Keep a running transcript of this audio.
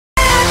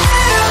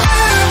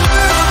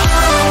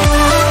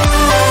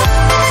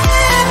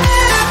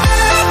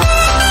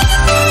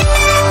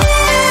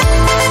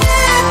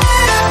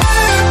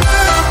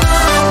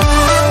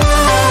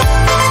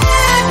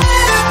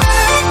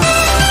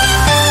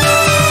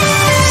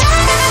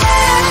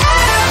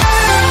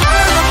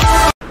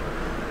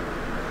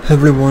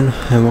Everyone,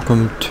 and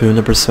welcome to an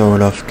episode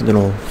of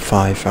Little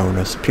 5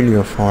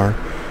 LSPDFR.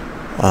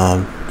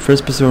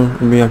 First episode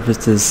we have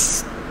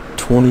this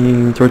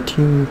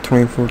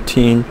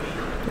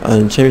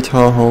 2013-2014 Chevy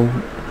Tahoe.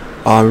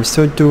 We're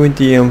still doing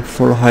the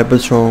full high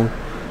patrol,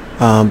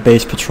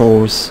 base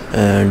patrols,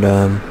 and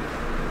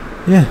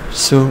yeah.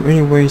 So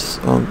anyways,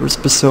 this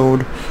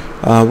episode,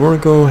 we're gonna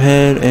go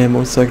ahead and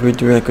most likely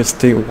do like a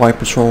statewide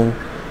patrol.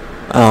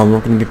 We're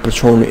gonna be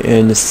patrolling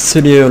in the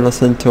city of Los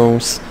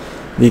Santos,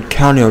 the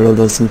county of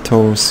Los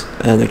Santos,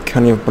 and the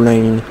county of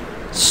Blaine.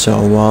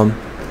 So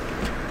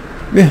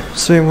yeah,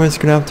 so anyways,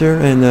 get out there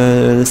and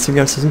let's check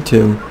out season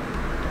 2.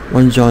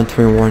 1 John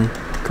 21. Go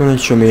ahead and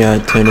show me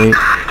at 10-8.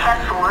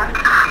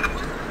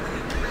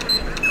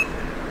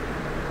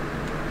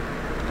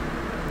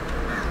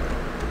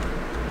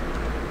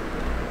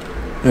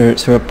 Alright,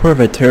 so I put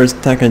a terrorist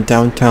attack in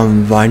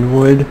downtown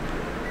Vinewood,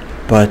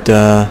 but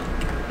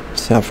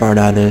see how far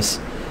that is.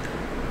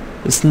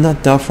 It's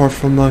not that far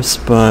from us,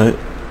 but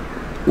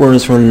we're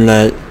just gonna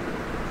let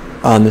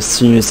the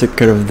seniors take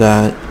care of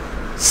that,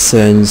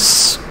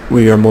 since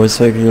we are most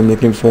likely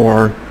looking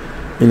for,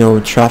 you know,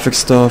 traffic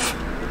stuff.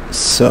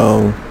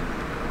 So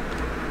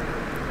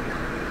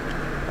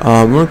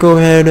we're gonna go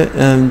ahead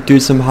and do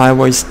some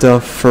highway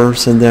stuff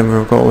first, and then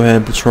we'll go ahead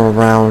and patrol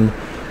around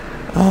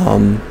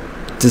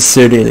the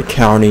city and the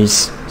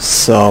counties.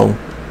 So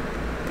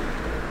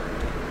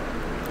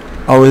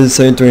I was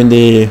doing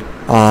the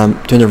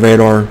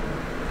radar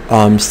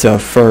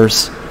stuff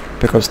first,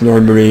 because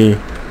normally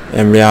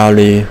in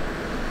reality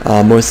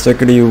most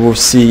likely you will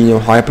see, you know,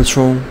 high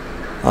patrol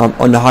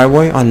on the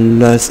highway,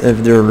 unless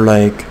if they're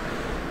like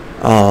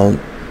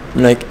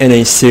in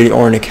a city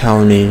or in a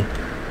county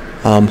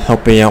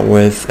helping out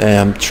with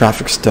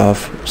traffic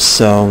stuff.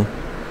 So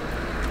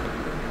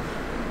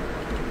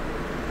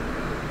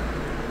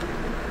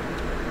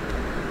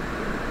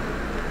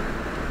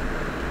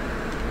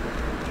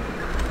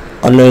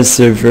unless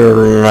if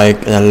you're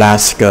like in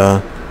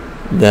Alaska,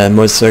 then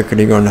most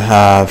likely you're gonna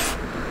have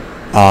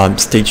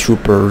state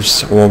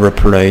troopers all over the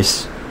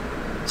place.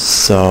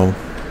 So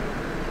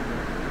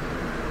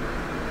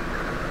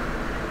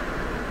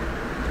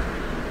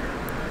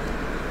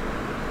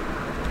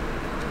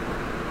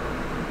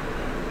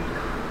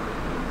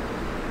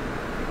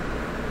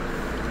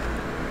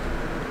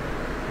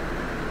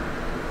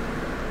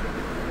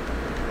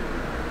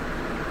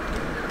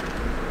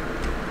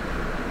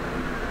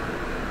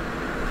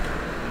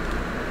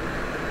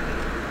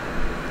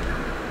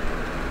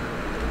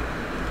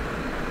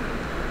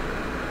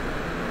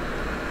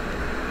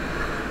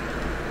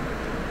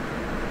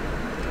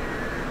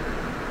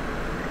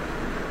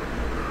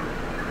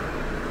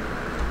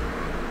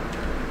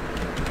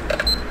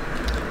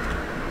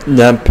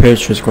that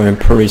pitch is going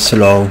pretty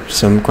slow,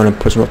 so I'm gonna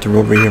push him up the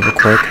road right here real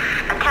quick.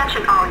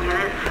 Attention all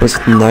units. Push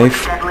the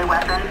knife. Deadly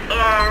weapon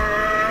in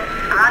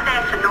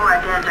Grande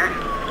Sonora Desert.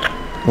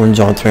 1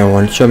 John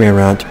 21. Show me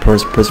around to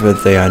person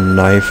with a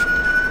knife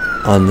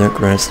on the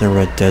Grande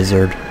Sonora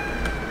Desert.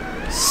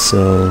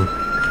 So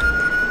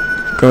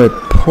got a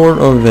report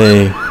of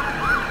a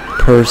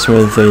person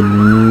with a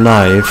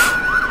knife.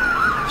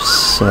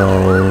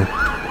 So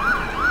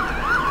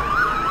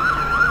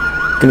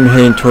gonna be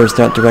heading towards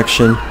that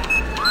direction.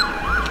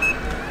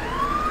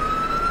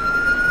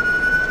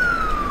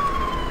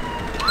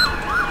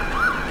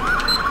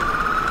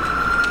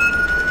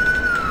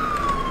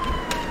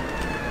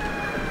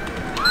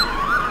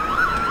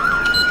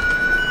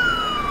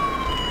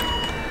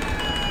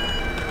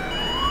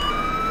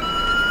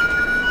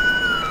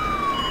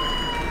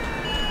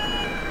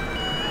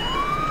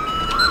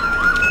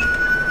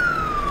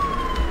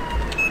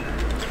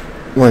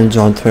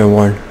 John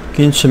 21.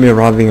 Can you show me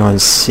arriving on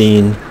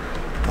scene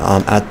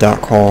at that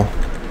call?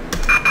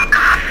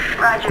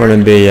 Roger. Going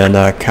to be in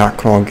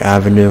Catclog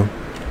Avenue.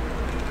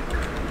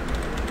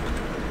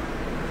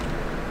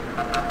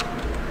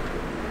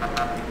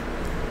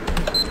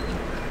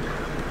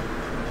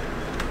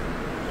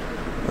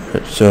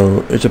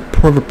 So it's a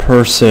poor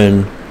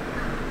person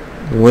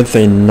with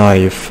a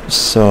knife.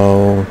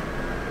 So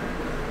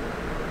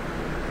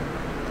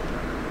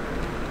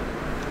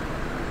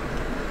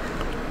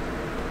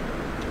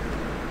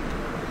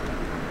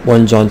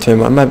John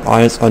 21. I have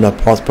eyes on a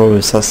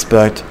possible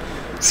suspect.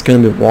 It's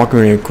gonna be walking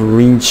in a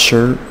green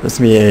shirt. This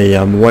gonna be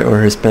a white or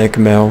Hispanic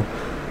male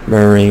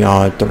wearing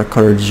dark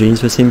colored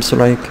jeans, it seems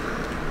like.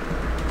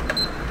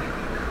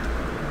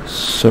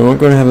 So I'm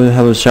gonna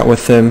have a chat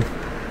with him.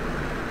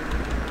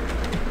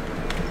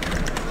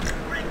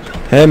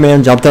 Hey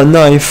man, drop that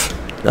knife.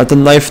 Drop the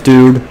knife,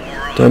 dude.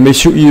 Don't make me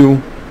shoot you.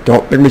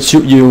 Don't make me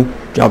shoot you.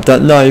 Drop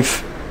that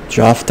knife.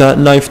 Drop that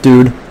knife,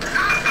 dude.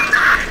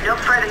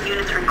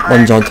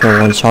 1 John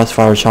 21. Shots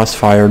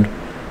fired.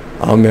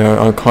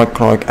 On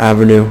Clark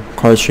Avenue,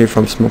 across the street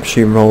from Smoke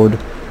Street Road.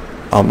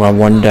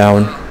 One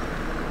down.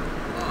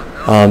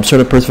 Show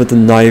the person with the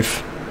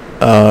knife.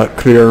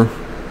 Clear.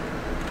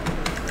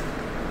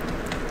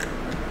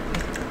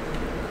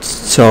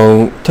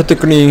 So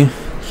technically,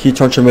 he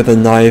charged him with a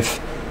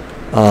knife.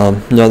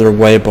 Another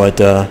way,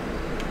 but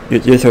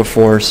use of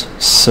force.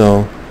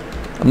 So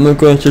I'm gonna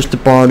go and search the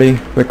body,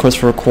 request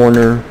for a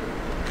corner,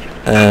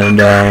 and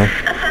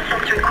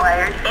Assistance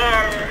required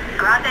in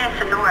Grande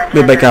Sonora.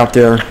 get back out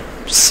there.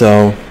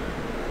 So,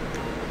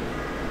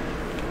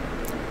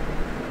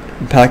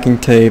 packing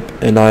tape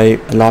and a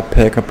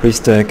lockpick, a police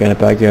stick, and a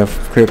bag of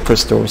clear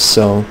crystals.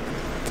 So,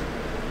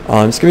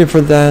 it's gonna be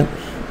for that.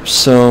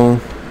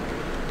 So.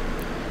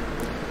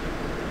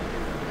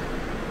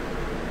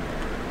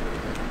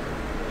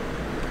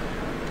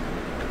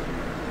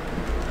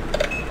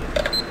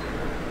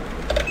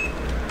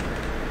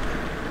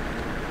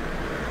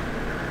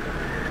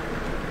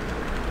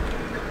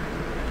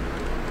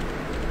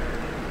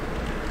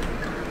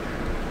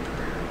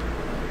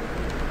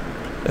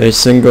 A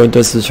single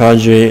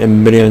discharge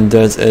in million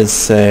deaths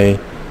is a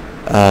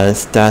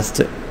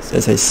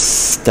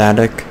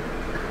static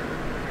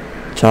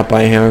shot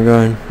by a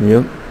handgun.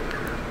 Yep.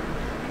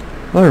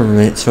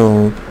 Alright,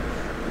 so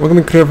we're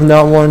gonna be clear from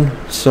that one.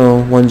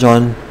 So 1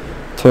 John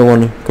 21,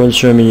 go ahead and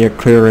show me your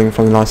clearing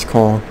from the last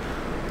call.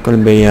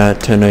 Gonna be at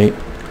 10-8.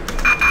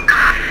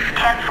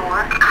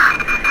 10-4.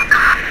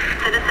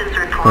 Citizens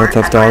report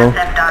Theft a auto.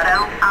 theft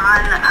auto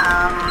on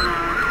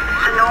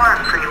Sonora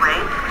Freeway.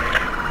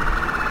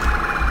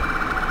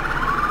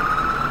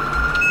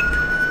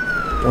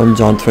 1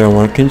 John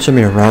 21, can you show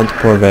me around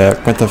for the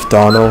Grand Theft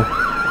Auto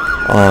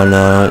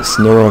on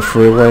Sonora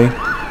Freeway?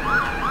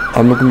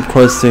 I'm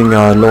requesting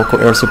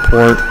local air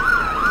support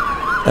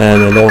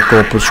and a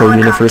local patrol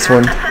unit for this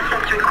one.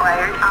 Assistance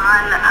required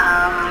on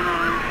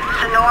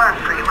Sonora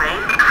Freeway.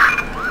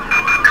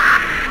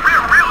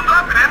 Real wheels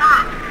up and en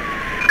route.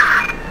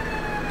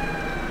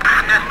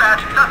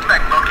 Dispatch,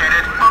 suspect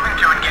located. Moving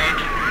to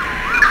engage.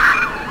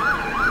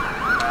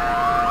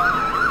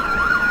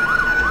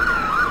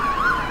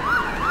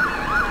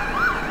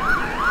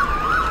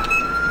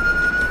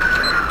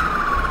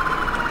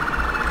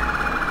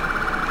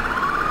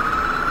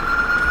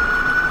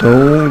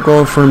 Don't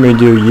go in front of me,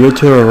 dude. You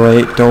to the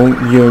right.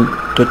 Don't you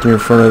get in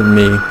front of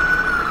me.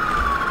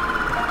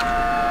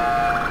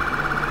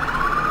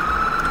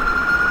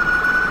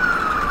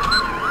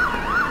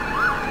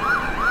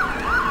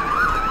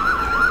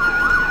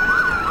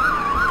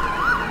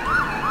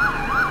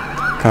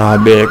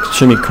 God, be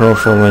extremely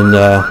careful when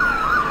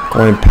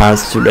going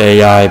past the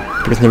AI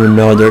because you never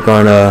know they're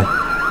gonna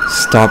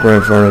stop right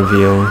in front of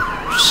you.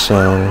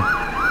 So.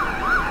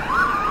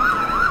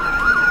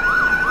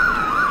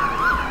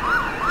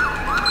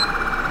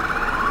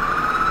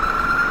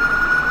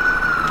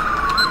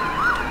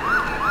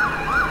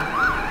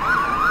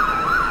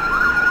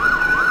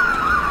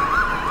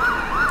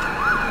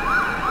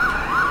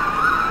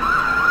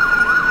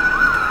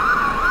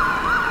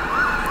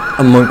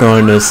 I'm working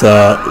on this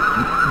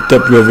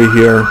W over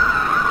here.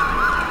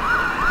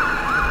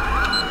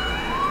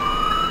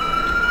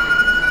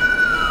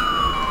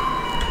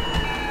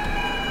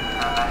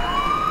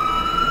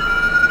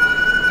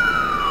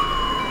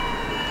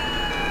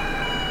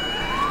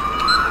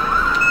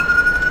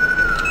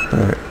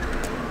 Alright.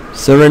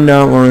 So right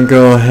now we're gonna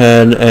go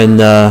ahead and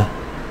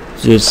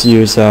just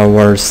use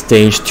our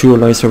stage 2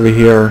 lights over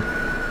here.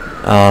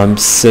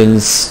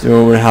 Since we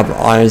don't have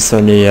eyes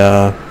on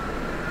the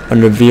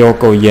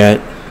vehicle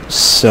yet,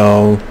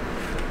 so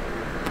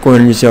I'm going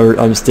to use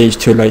our stage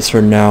 2 lights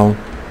for now.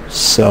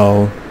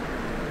 So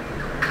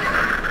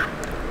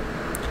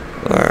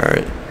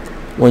alright,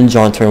 1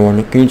 John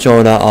 21, can you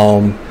show that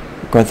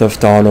Grand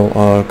Theft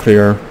Auto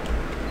clear?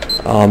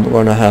 We're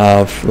gonna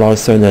have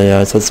lost in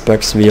the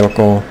suspect's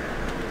vehicle.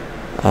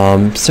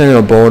 Sending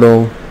a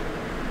photo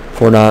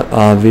for that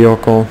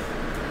vehicle.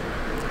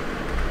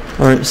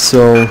 Alright,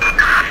 so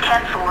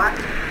 10-4.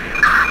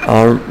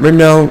 right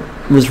now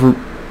we're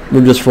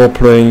just role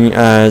playing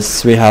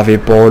as we have a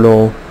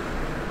bottle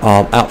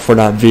out for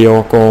that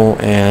vehicle,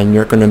 and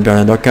you're gonna be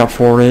on the lookout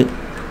for it.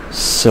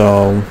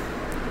 So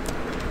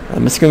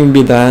it's gonna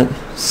be that.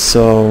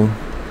 So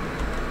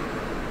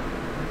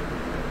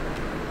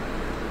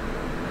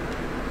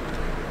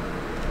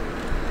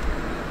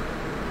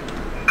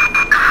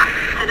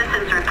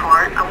Citizens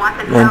report a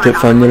wanted wanted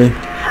felon family.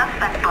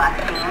 suspect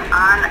black beam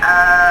on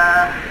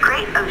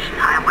Great Ocean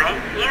Highway.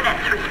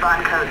 Units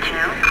respond code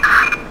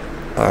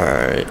 2.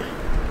 Alright.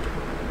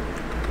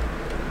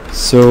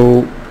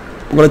 So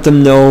let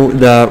them know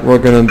that we're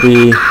gonna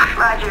be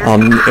Roger.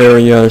 in the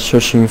area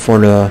searching for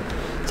the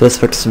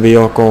suspect's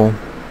vehicle.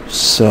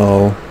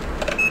 So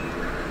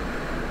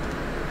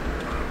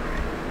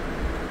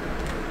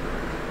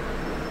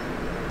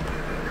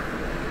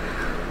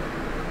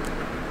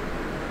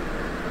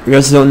you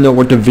guys don't know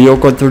what the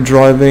vehicle they're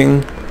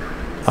driving.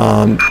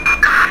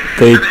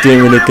 They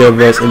didn't really give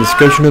us a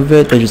description of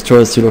it. They just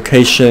told us the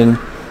location.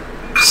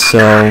 So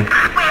We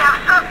have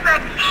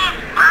suspect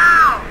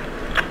eastbound.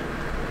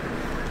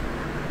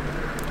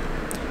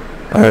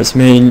 alright, it's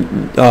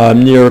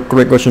near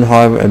Great Ocean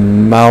Highway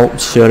and Mount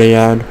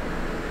Chiliad.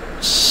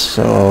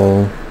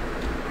 So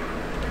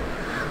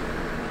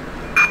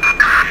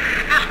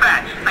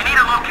Dispatch, I need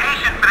a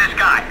location for this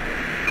guy.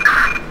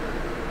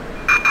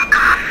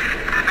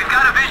 We've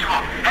got a visual,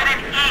 headed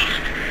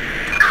east.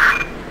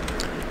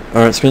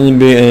 Alright, it's gonna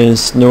be in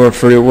Sonora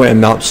Freeway and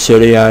Mount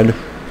Chiliad.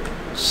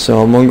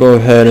 So I'm gonna go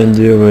ahead and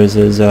do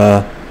is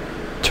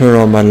turn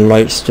on my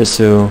lights just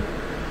so.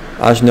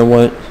 Actually, you know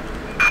what?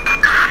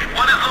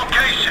 What is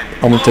location?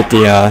 I'm gonna take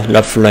the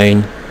left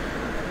lane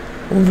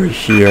over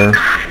here.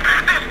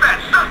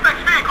 Dispatch,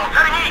 suspect's vehicle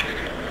heading east.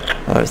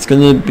 It's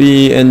gonna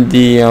be in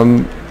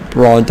the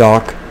Broad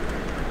Dock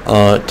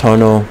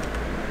tunnel.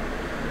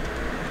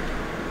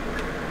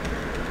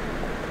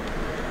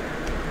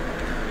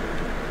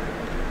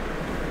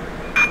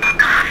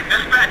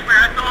 Dispatch, we're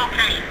at the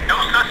location. No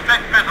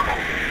suspect visible.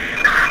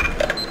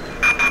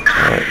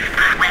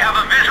 We have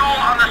a visual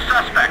on the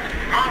suspect.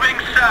 Moving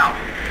south.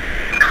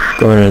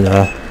 Going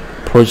to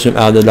push him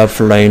out of the left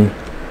lane.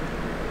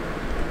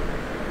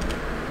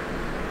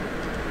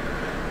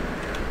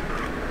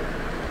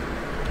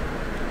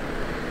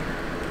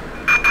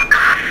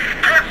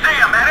 Can't see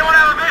him. Anyone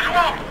have a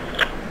visual?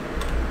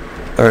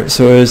 Alright,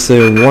 so it's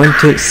a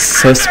wanted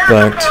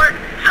suspect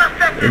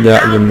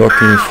that we're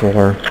looking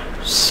for.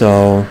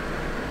 So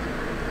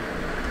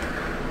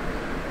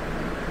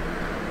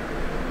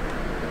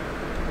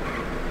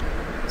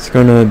it's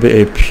gonna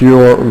be a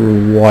pure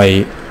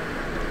white.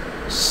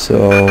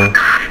 So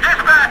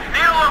Dispatch,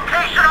 need a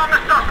location on the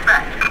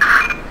suspect.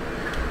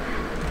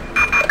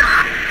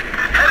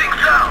 Heading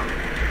south.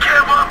 Get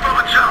him off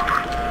of a chopper.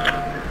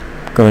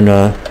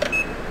 gonna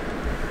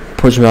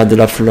push him out the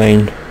left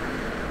lane.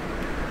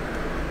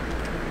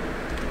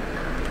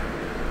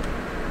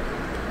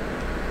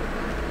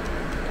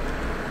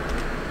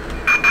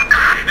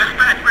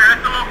 Dispatch, we're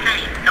at the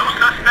location. No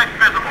suspect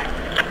visible.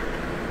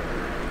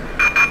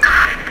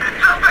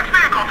 Suspect's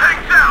vehicle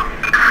heading south.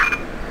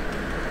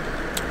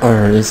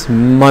 Alright, this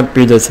might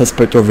be the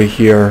suspect over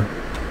here.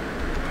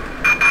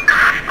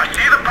 I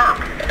see the perp.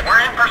 We're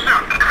in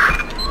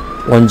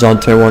pursuit. 1 John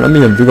 21. I'm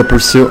in a vehicle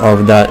pursuit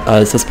of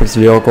that suspect's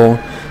vehicle.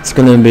 It's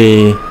gonna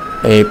be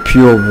a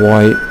pure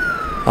white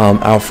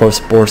Alpha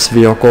Sports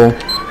vehicle.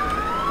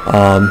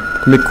 Gonna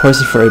be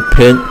requested for a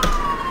pit.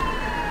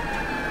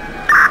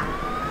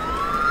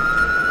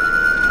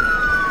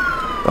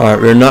 Alright,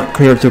 we're not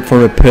clear to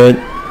form a pit,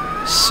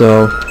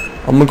 so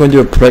I'm gonna do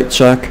a plate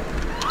check.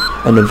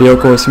 And the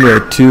vehicle is gonna be a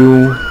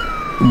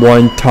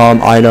 2-1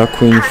 Tom Ida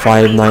Queen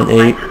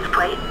 598. License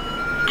plate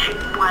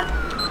 2-1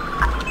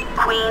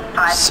 Queen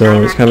 598.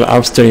 So it's kind of an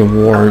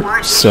outstanding warrant.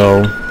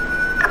 So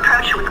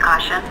Approach with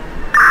caution.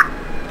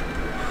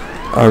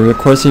 I'm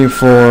requesting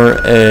for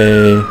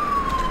a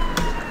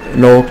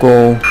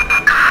local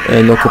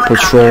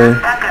patrol.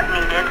 Backup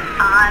needed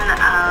on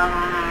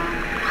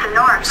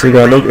Sonora. So we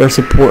got local air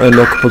support and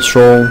local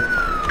patrol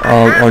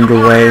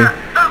underway.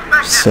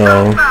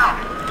 So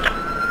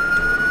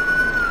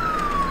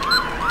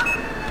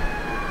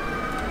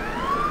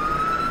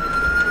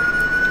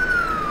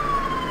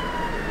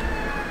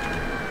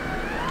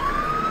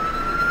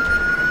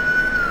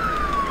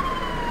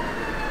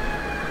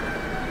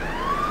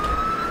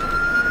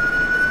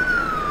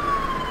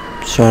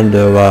trying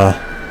to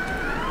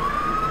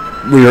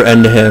rear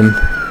end him.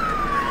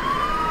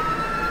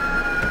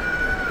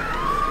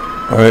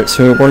 Alright,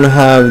 so we're gonna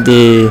have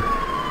the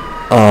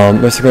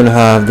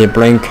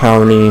Blaine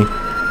County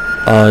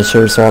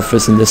Sheriff's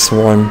Office in this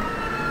one.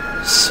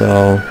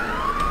 So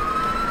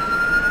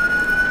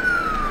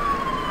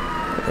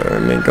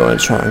let me go and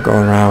try and go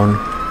around.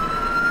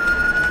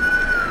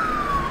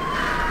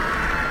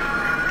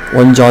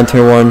 1 John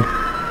 21.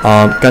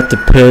 Got the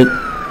pit.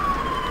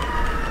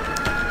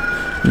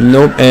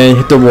 Nope, and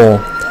hit the wall.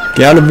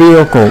 Get out of the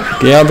vehicle.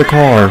 Get out of the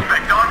car.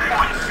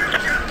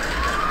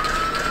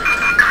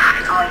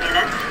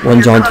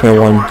 1 John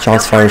 21.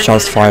 Shots fired.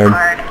 Shots fired.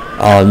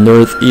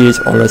 Northeast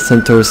on the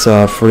Santos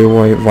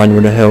Freeway,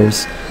 Vinewood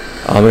Hills.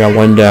 We got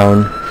one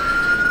down.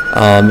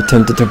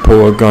 Attempted to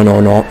pull a gun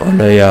on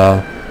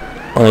a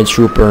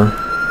trooper.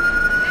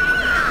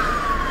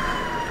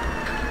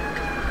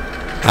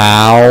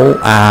 Ow!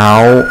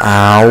 Ow!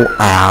 Ow!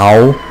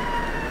 Ow!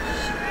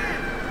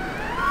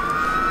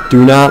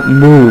 Do not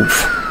move.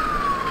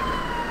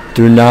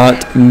 Do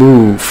not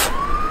move.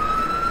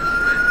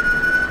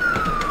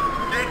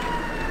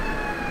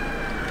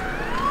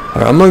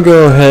 Alright, I'm gonna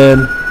go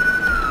ahead,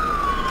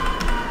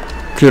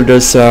 clear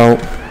this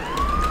out,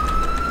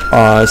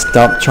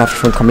 stop traffic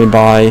from coming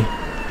by,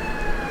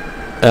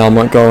 and I'm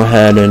gonna go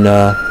ahead and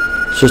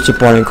switch the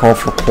button and call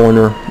for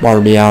corner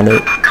while we're at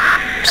it.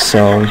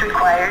 So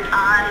Required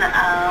on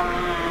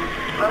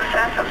Los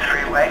Santos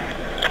Freeway.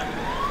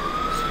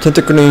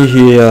 technically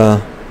he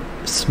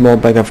small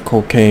bag of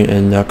cocaine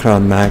and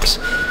Crown Max.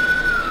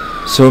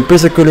 So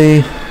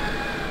basically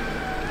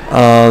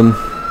I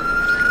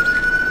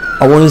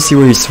want to see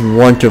what he's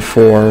wanted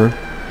for,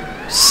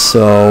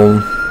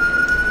 so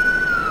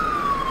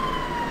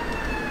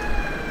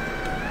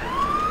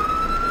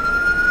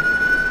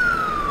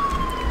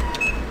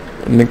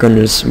I'm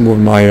gonna just move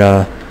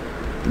my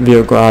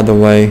vehicle out of the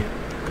way.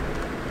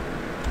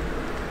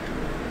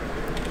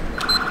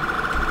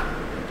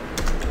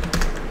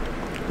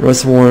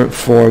 Arrest warrant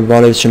for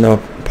violation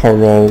of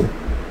parole.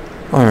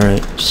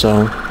 Alright,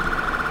 so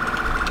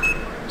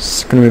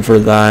it's gonna be for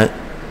that.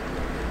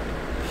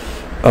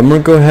 I'm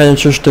gonna go ahead and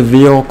search the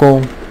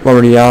vehicle,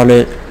 already at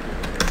it,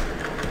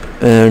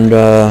 and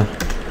gonna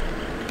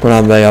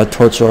have a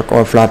tow truck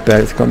or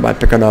flatbed to come by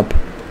pick it up.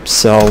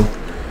 So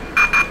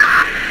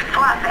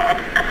Flatbed.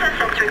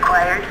 Assistance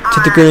required.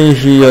 typically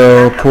he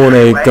pulled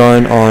a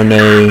gun on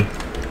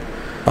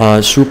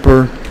a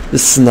trooper.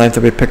 This is a knife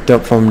that we picked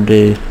up from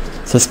the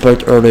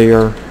suspect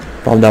earlier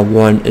from that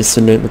one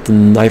incident with the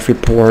knife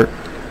report.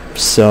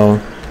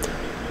 So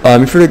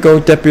you're free to go,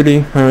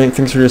 deputy. Alright,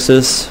 thanks for your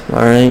assist.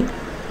 Alright. You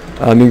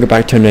can go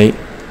back to Nate.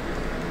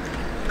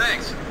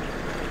 Thanks.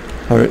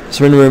 Alright,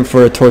 so we're waiting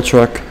for a tow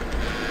truck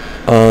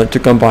to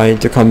come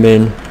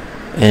in,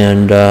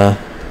 and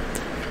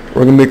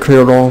we're gonna be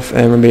cleared off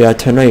and we're gonna be at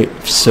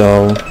 10-8.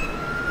 So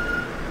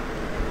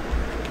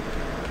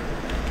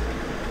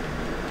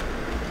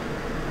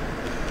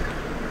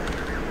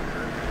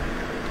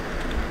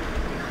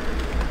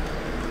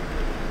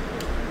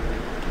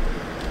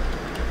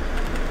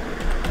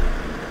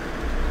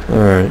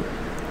alright.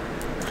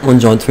 1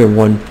 John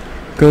 2:1.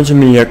 Going to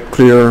be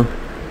clear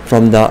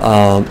from the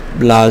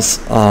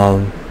last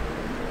call.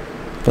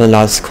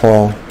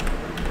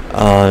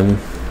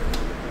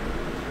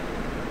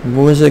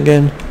 What was it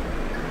again?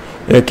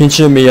 Yeah, can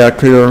you be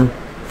clear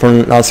from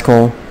the last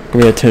call?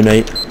 Give me a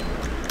 10-8.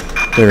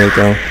 There we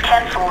go.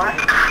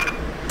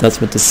 10-4. That's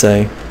what to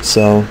say.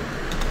 So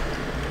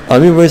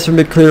anyways, to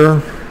be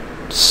clear,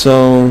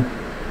 so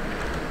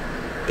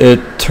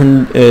it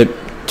turned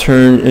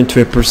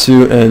into a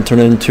pursuit and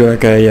turned into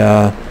like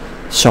a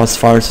shots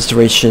fired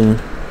situation.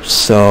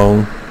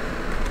 So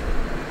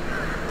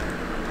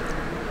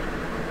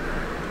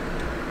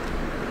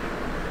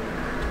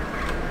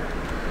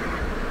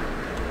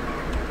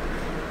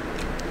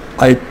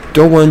I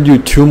don't want to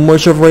do too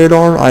much of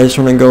radar. I just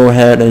want to go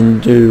ahead and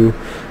do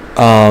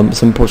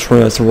some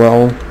patrol as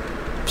well.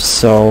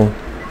 So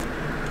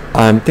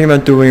I'm thinking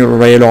about doing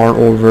radar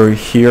over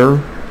here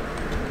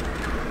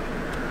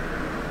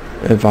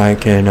if I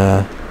can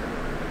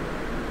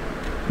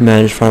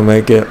manage to find a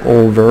way to get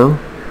over.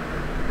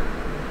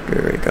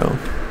 There we go.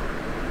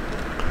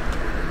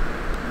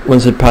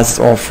 Once it passes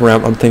off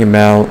ramp, I'm thinking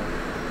about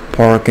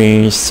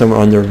parking somewhere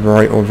on the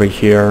right over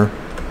here.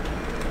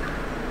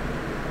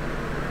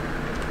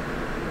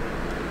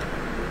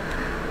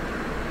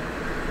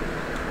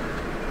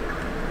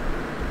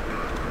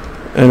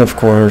 And of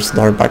course,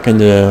 now we're back in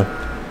the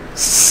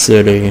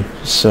city.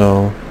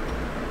 So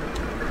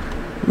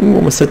I'm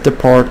almost hit the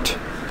parked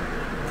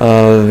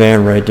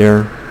van right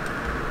there.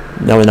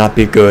 That would not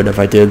be good if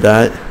I did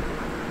that.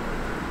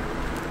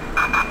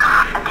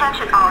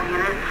 Attention all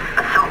units.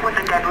 Assault with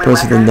a deadly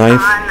Goes with the weapon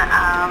knife.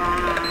 on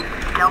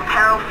Del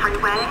Perro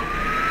Freeway.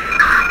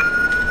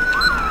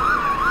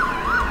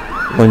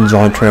 1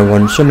 John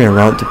 21. Show me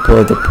around to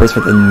put the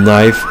person with a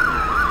knife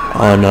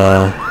on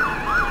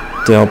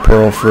Del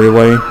Perro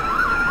Freeway.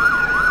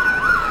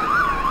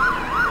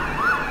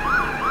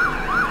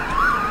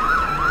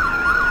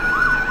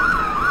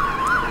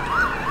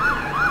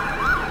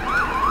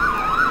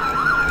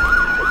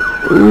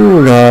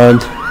 Ooh,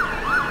 God.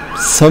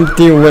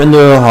 Something went into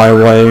the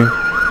highway.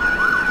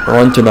 Or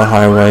onto the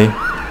highway.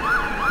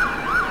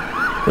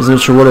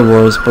 Wasn't sure what it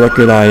was, but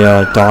luckily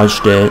I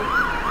dodged it.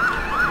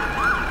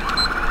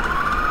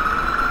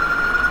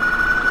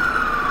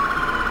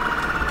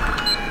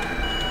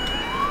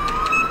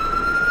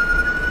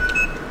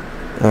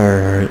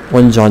 Alright,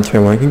 1 John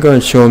 21. You can go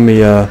and show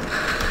me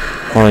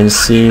on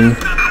scene.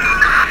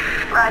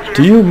 Roger.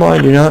 Do you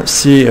mind? Do you not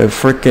see a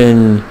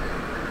freaking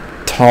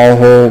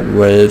Tahoe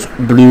with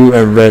blue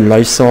and red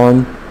lights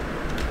on?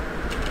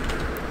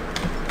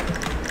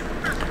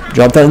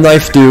 Drop that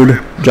knife,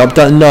 dude. Drop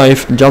that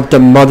knife. Drop the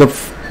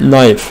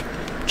knife.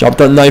 Drop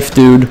that knife,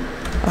 dude.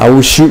 I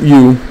will shoot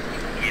you.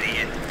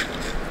 Idiot.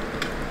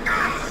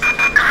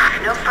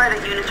 No further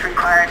units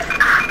required.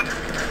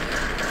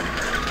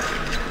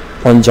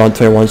 1 John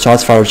 21.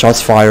 Shots fired.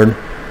 Shots fired.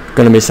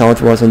 Gonna be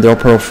southwest on Del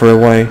Perro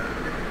Freeway.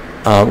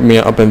 Me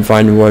up in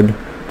Vinewood.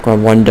 Got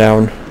 1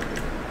 down.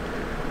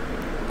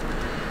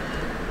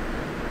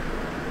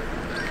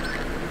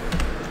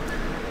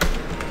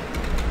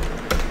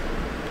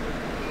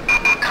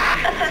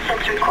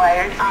 Assistance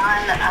required on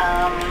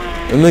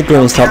I'm gonna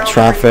go and stop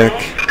traffic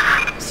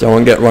so I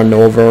won't get run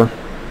over.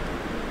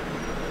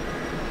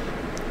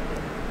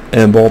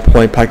 And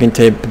ballpoint, packing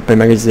tape, a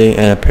magazine,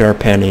 and a pair of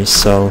panties.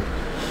 So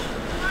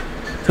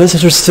that's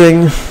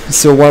interesting.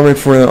 So while I wait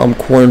for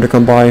Corner to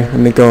come by, let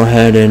me go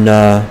ahead and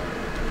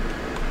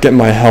get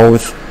my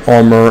health,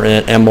 armor,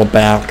 and ammo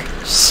back.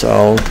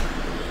 So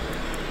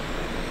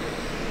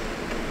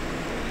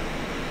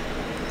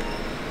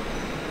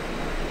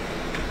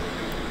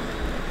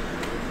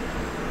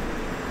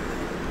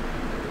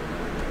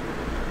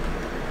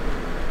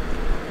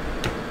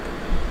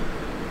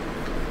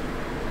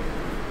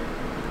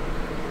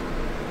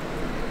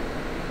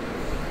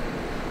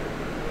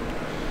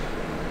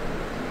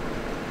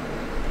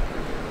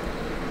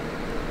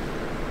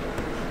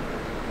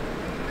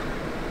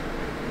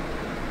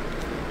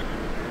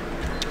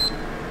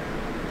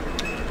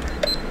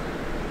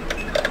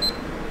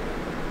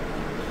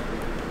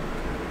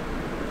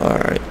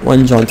Alright,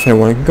 1 John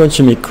 21. Going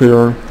to be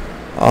clear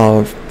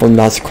from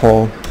last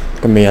call.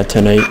 Gonna be at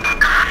 10-8.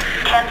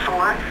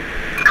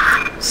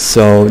 10-4.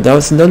 So that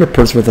was another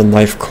person with a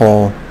knife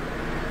call.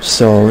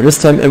 So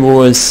this time it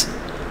was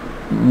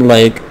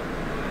like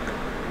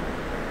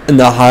in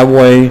the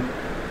highway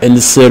in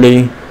the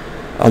city.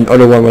 The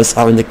other one was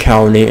out in the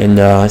county in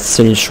the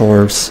city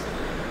shores,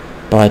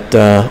 but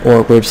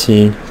or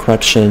Grapeseed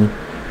correction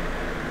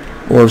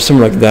or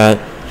something like that.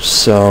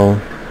 So,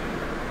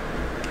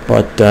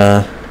 but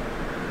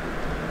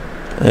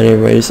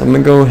anyways, I'm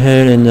gonna go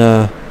ahead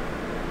and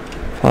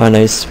find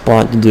a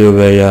spot to do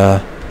a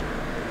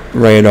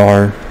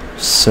radar.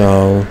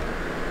 So.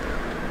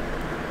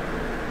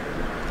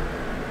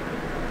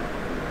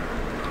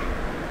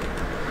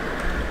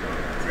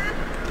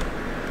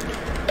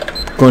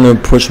 Gonna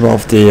push him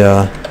off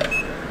the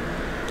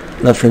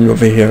left lane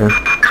over here.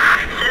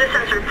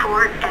 Citizens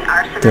report an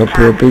arson The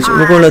attack beach.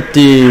 We're gonna let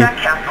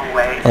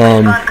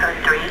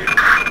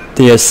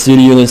the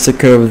city units take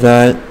care of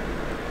that,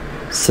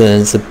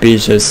 since the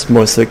beach is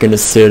mostly in the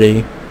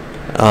city.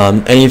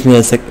 Anything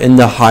that's like in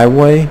the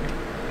highway,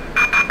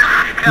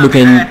 we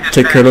can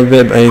take care of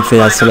it. But anything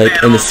that's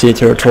like in the city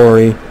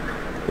territory,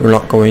 we're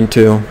not going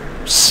to.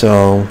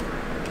 So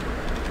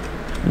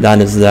that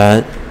is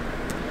that.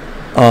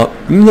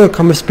 Leave in the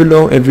comments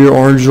below if you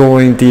are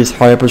enjoying these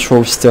highway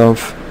patrol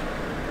stuff.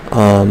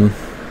 I'm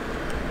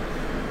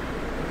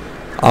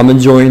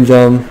enjoying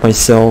them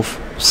myself,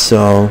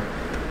 so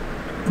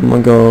I'm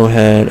gonna go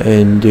ahead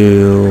and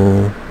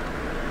do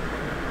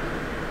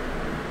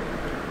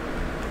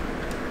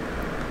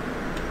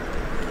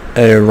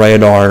a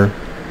radar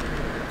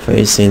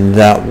facing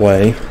that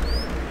way.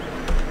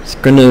 It's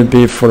gonna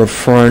be for the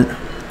front.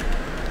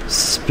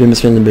 Speed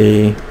is gonna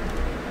be,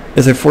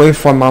 it's a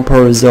 45 mile per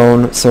hour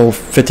zone, so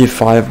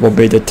 55 will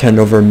be the 10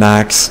 over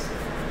max.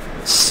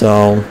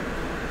 So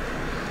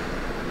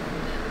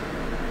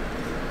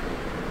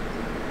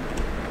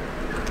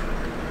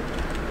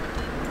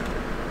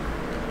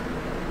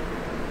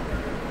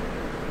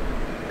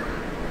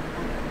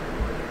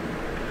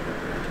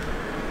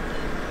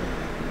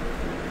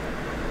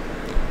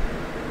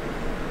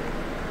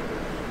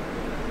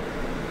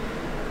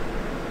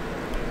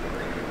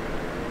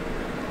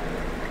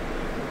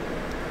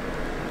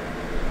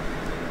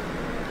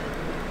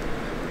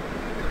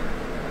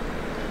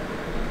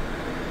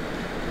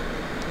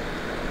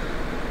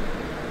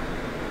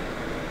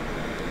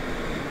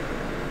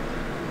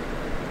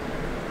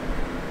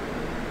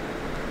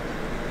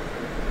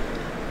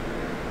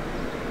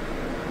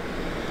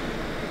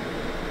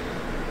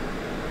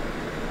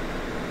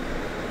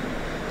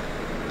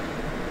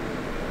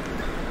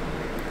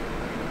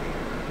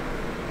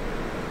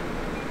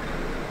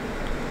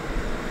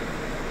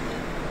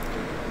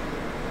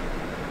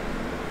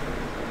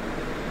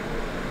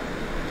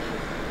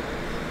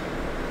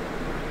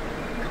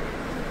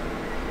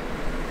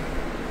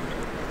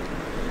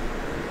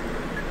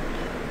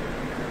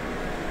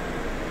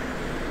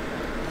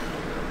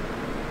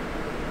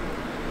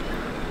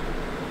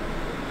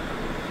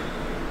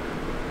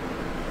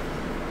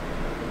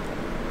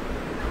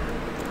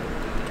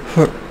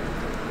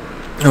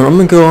I'm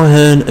gonna go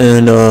ahead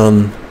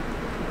and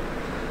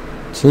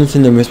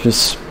something that makes me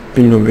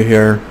spin over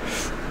here.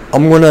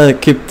 I'm gonna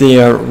keep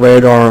the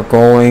radar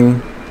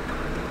going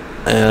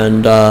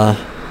and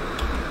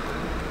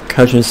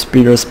catching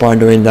speeders by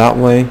doing that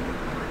way.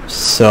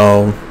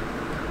 So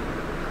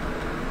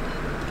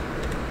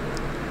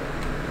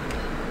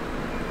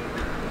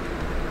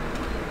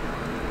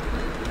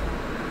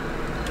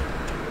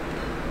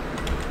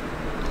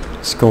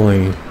it's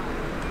going.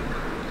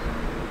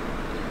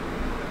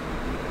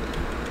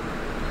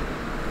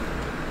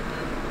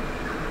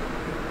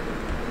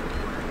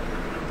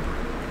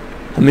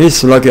 I mean,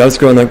 it's lucky. I was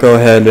gonna go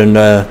ahead and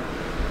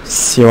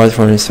see why it's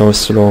running so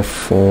slow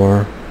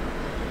for.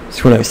 It's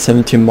going like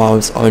 17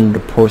 miles under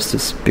the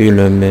posted speed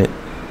limit.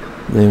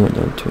 Then went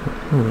down to.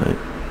 Alright.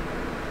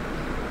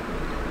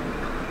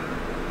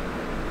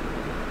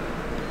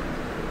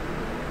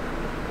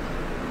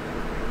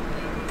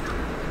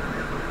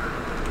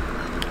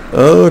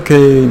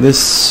 Okay,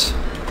 this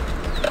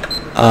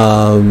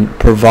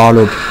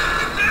Bravado.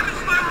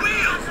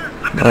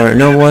 Alright, you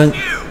know what?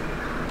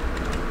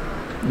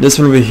 This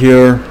one over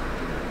here.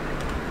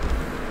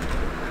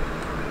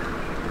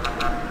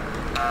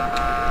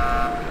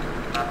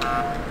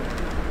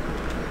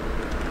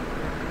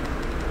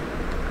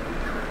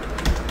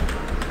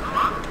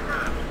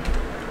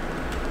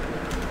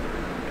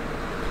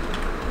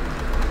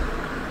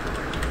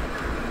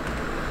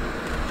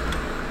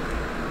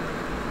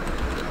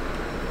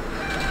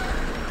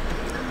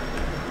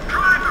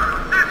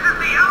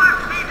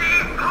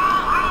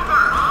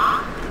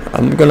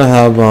 I'm gonna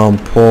have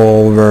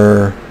pull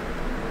over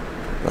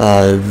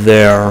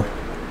there.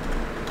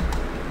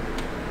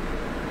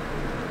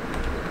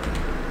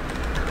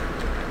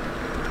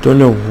 Don't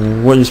know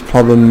what his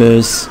problem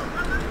is,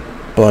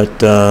 but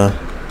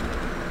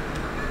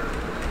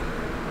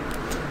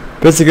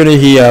basically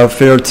he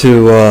failed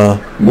to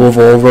move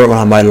over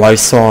when my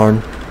lights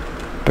on,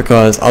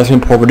 because I was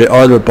gonna pull over the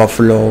other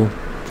Buffalo,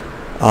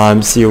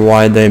 see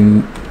why they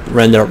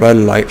ran that red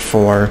light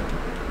for,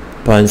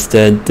 but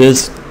instead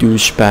this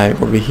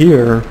douchebag over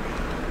here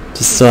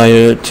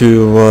decided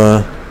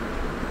to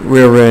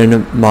rear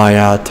end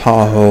my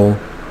Tahoe.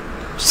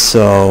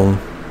 So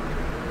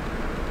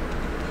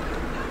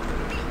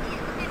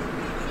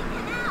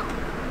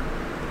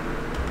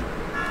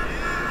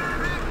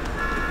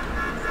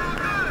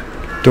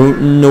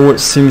don't know what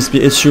seems to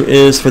be issue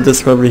is for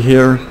this guy over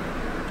here,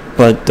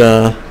 but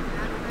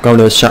going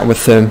to chat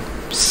with him.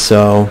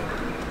 So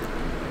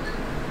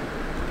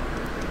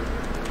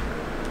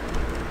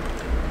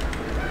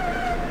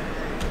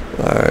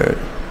alright,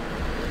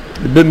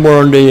 a bit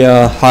more on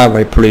the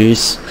highway,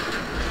 please.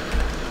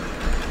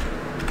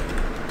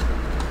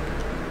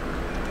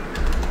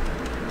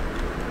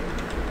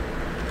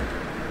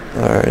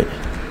 Alright,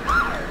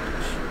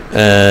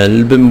 and a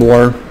little bit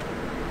more.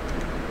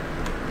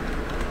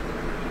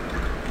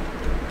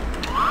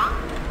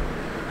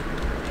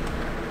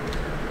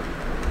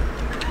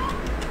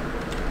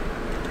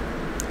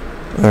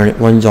 Alright,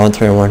 1 John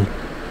 21.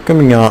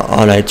 Coming out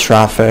on a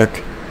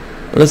traffic.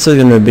 This is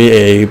going to be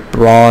a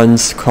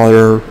bronze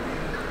color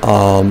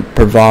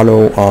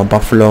Bravado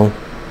Buffalo.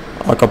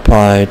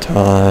 Occupy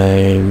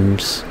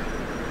times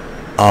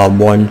 1.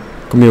 Going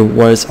to be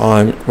west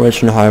on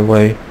Richmond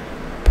Highway.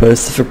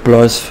 Pacific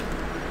Bluff.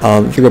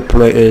 Vehicle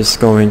plate is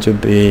going to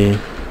be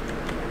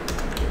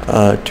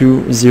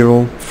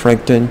 20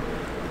 Frankton.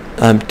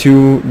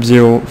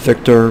 20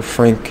 Victor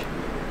Frank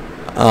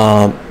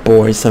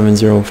Boy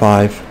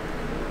 705.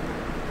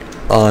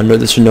 No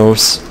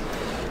additionals.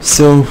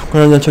 So I'm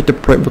gonna check the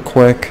plate real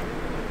quick.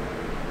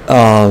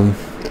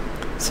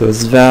 So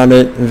it's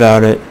valid,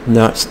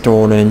 not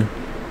stolen.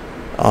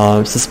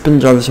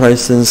 Suspended driver's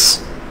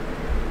license.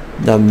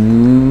 That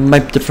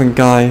might be a different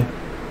guy.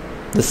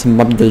 This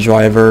might be the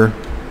driver.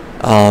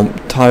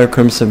 Tire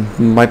crimson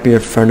might be a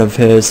friend of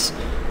his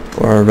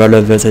or a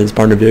relative that he's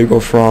bought the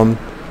vehicle from.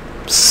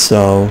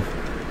 So,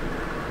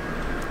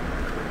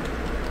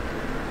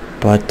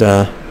 but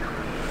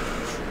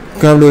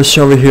gonna do a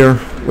show over here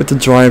with the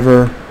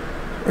driver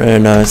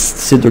and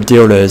see what the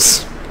deal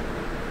is.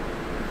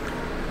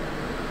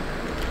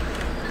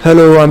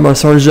 Hello, I'm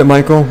Sergeant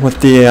Michael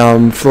with the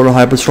Florida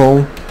Highway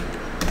Patrol.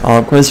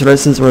 Clearance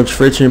license or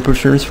registration and proof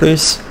insurance,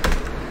 please.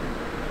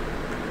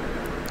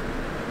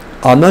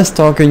 I'm not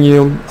stalking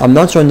you. I'm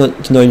not trying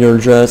to know your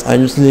address. I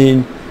just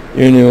need,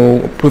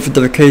 proof of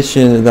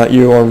identification that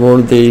you are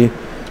worthy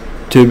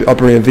to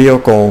operate a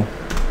vehicle.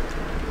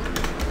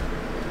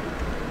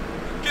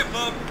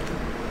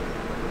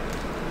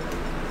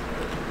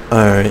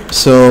 Alright,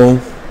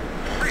 so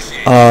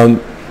the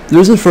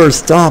reason for a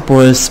stop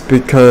was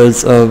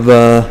because of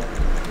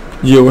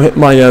you hit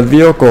my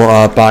vehicle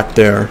back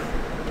there.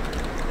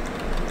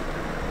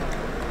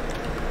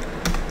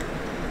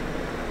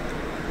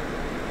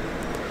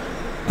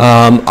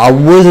 I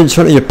wasn't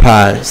trying to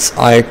pass.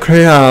 I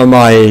cleared out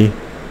my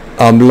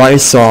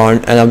lights on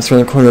and I'm just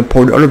going to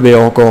pull the other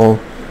vehicle,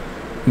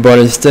 but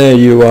instead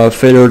you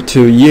failed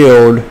to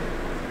yield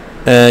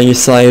and you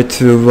decided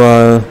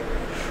to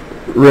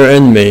rear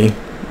end me.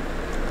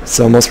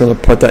 So I'm also going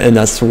to put that in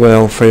as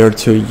well. Failure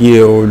to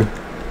yield.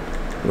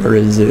 Where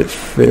is it?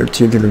 Failure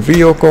to yield to the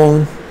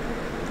vehicle.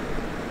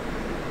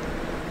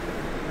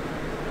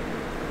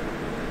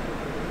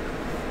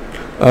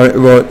 Alright,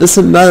 well, it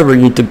doesn't matter where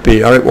you need to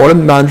be. Alright, what it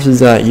matters is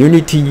that you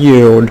need to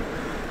yield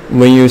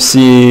when you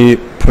see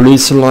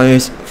police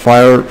lights,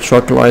 fire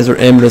truck lights, or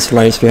ambulance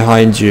lights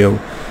behind you.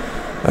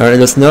 Alright, it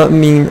does not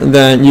mean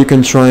that you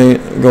can try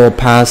and go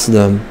past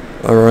them.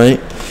 Alright.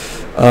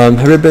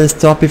 Have you been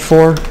stopped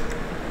before?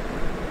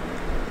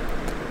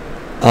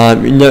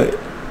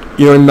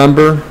 You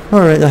remember?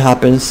 Alright, that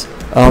happens.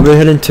 Where are you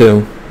heading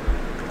to?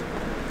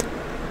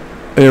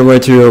 On your way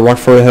to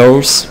Rockford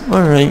Hills?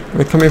 Alright,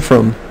 where are you coming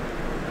from?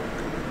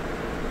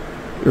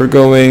 You're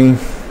going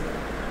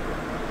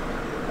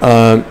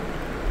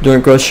doing a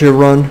grocery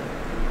run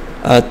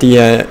at the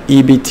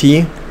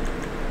EBT?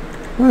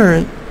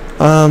 Alright.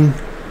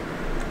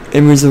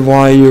 Any reason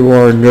why you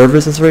are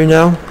nervous as right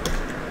now?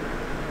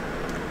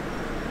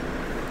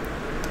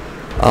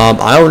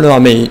 I don't know. I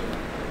mean,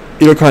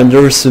 you look kind of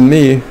nervous to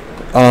me.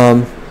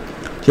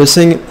 Just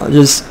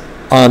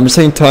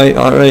hang tight.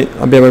 All right,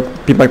 I'll be able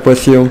to be back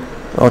with you.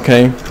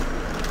 Okay.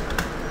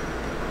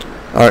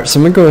 All right, so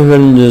I'm gonna go ahead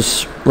and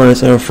just run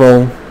this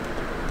info.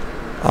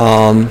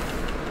 I'm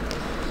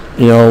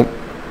gonna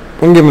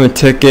give him a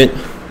ticket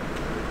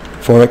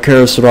for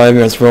careless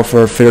driving as well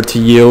for failure to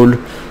yield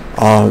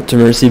to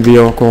emergency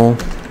vehicle.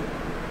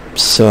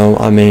 So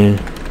I mean,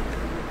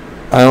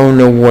 I don't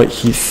know what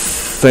he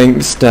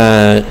thinks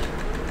that.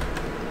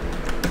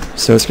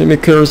 So it's gonna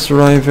be careless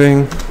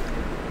driving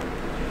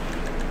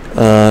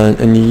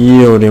and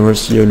yielding. We're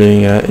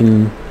yielding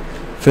in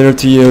failure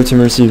to yield to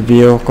emergency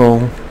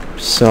vehicle.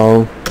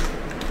 So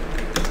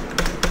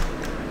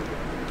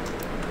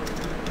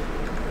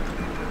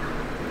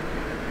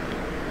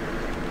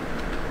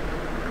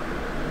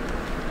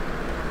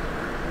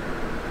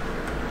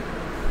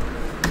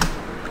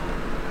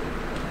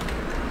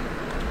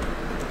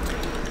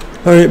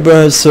Alright,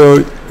 but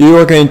so you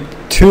are getting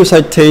 2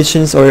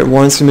 citations. Alright,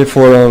 one's gonna be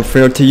for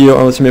failure to yield,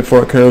 one's gonna be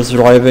for careless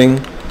driving.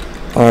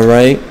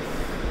 Alright.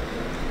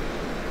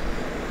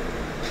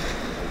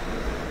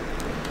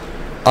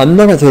 I'm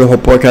not gonna throw the whole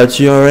book at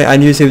you, alright? I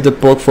need to save the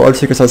book for other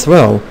tickets as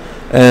well.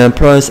 And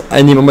plus,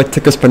 I need my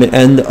tickets by the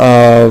end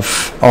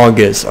of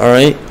August,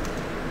 alright?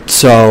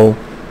 So,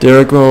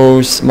 there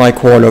goes my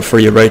quota for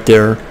you right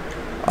there.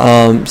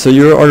 So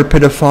you are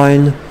paid a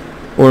fine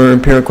or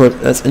empirical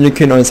as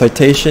indicated on the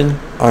citation,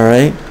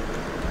 alright?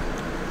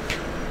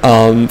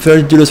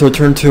 Failure to do this will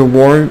turn to a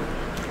warrant.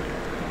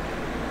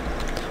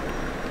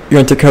 You're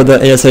gonna take care of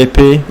that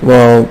ASAP?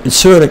 Well, it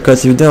should,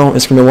 because if you don't,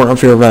 it's gonna warrant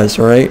for your arrest,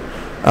 alright?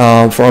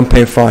 For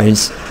unpaid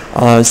fines.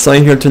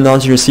 Sign here to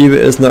announce you receive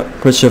it is not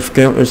question of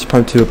guilt, it's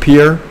time to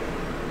appear.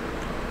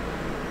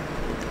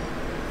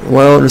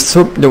 Well, let's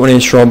hope no one is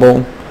in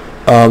trouble.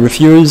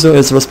 Refusal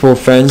is a respectable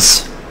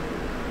offense.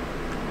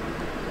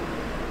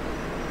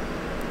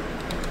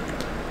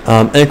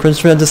 Any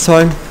questions at this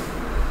time?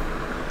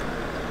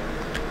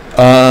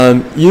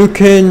 You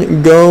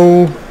can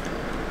go.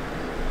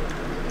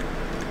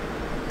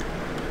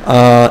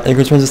 Any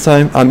questions this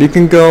time? You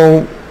can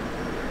go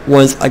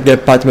once I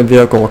get back to my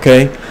vehicle,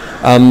 okay?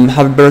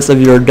 Have a best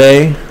of your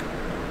day,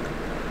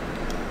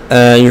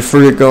 and you're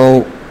free to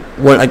go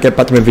when I get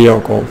back to my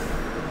vehicle.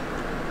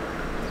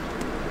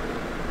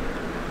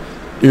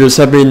 You're just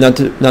happy not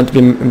to be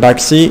in back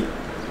seat.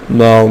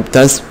 No,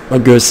 that's a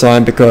good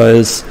sign,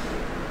 because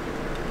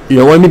you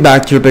don't want to be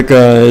back here,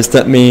 because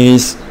that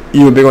means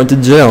you will be going to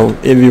jail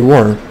if you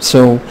were.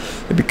 So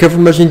be careful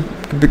merging.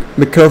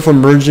 Be careful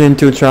merging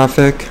into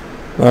traffic.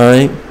 All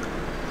right.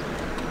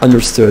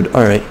 Understood.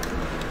 All right.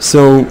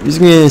 So he's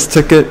gonna get his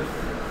ticket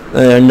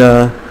and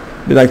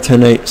be back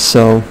 10-8.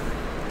 So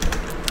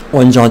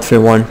 1 John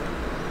 3:1.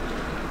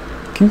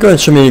 Can you go ahead and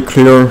show me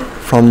clear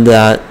from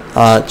that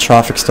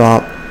traffic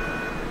stop?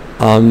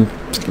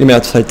 Give me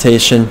that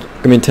citation.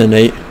 Give me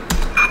 10-8.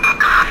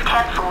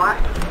 10-4.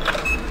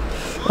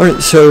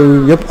 Alright,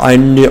 so yep, I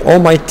need all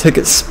my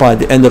tickets by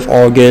the end of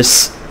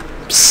August.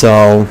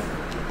 So,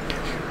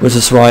 which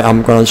is why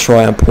I'm gonna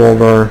try and pull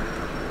over.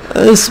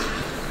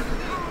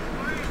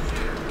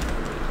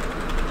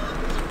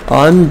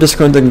 I'm just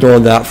going to ignore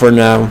that for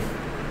now.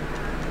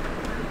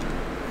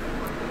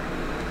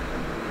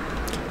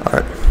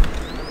 Alright.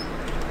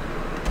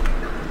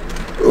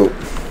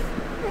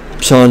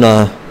 Trying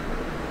to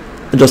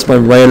adjust my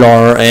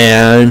radar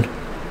and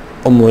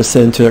almost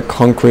into a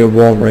concrete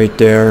wall right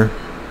there.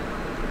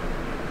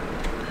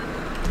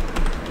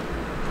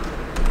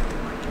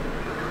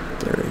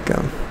 There we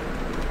go.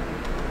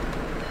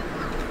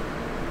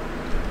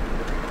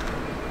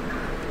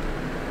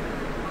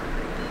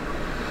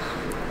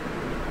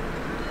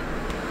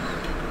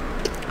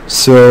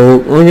 So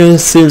we're gonna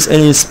see if there's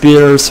any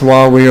speeders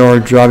while we are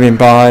driving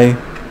by.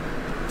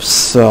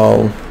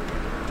 So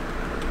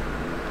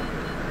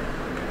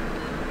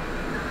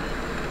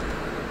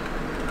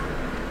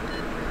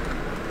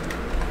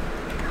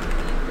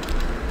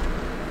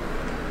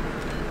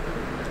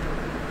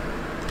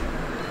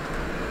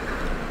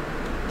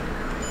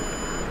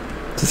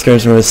this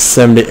guy's running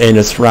 78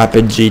 is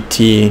Rapid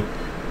GT.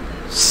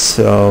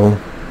 So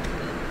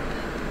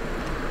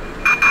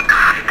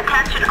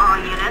Attention all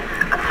units.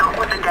 Assault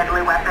with a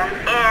deadly weapon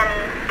in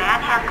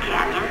Bad Half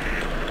Canyon.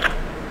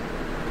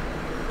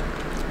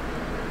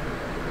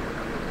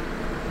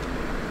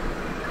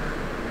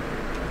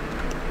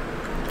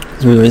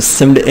 we're doing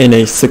 70 and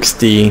a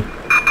 60. So This is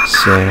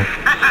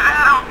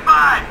Adam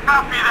 5.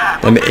 Copy that.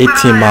 I'm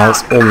 18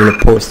 miles over the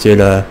posted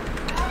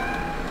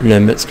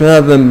limits. Gonna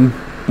have them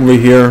over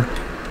here.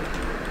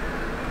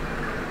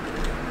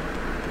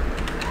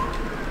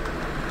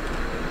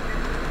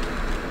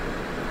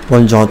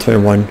 One John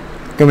 21.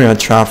 Coming on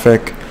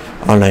traffic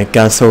on a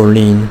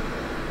gasoline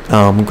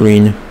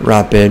green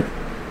rapid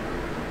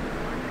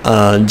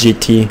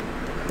GT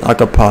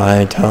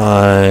occupy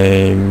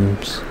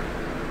times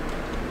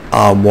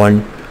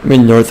 1. I'm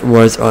in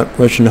northwest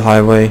Ocean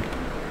Highway,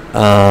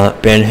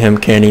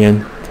 Banham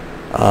Canyon.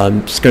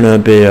 It's gonna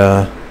be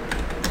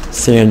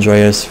San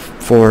Andreas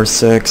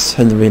 46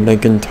 Henry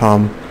Lincoln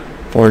Tom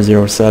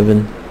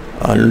 407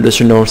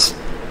 additionals.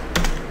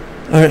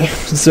 Alright,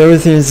 so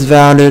everything is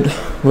valid,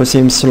 what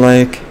seems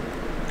like,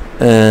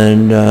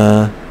 and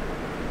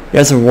he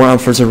has a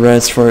warrant for his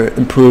arrest for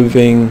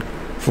improving,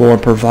 for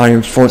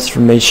providing false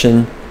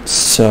information.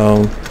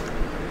 So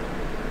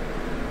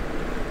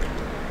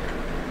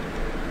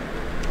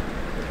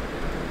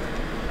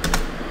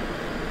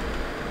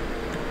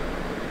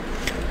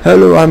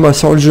hello, I'm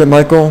Sergeant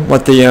Michael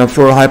with the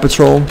Florida High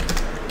Patrol.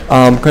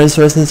 Can I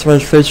see license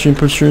registration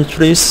pursuit,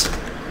 please?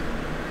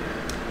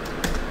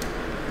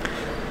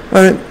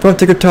 Alright, don't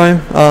take your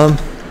time.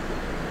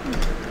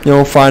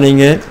 Finding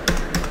it.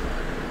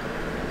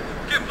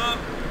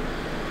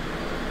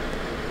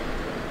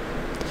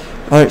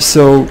 Alright,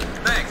 so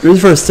the reason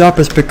for the stop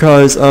is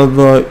because of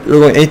you're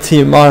going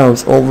 18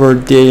 miles over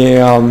the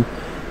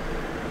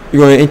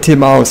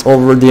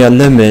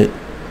limit.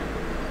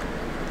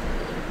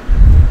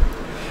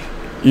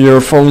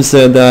 Your phone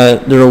said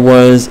that there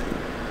was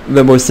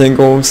level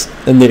singles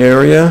in the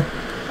area.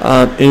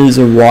 Is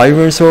why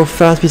you're so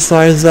fast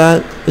besides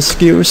that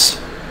excuse?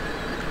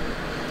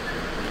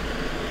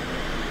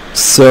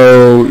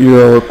 So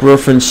your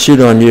girlfriend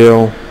cheated on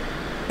you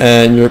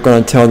and you're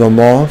gonna tell them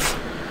off?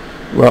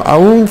 Well, I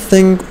won't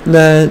think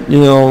that, you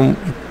know,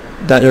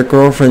 that your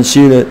girlfriend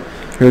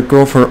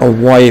or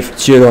wife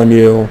cheated on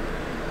you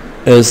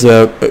is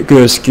a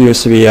good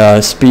excuse to be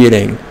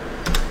speeding.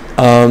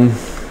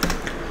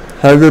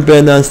 Have you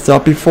been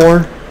stopped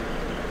before?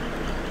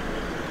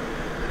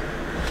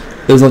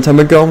 It was a long time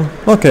ago?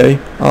 Okay,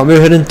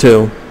 we're heading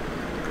to.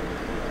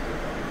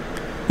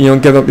 You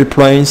don't give up your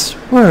planes?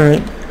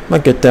 Alright, I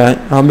get that.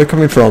 Where you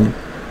coming from?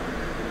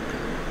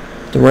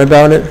 Don't worry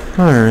about it?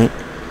 Alright.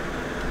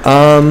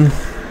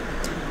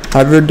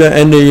 Have you done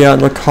any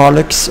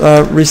narcotics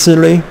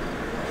recently?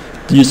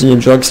 Using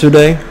any drugs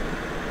today?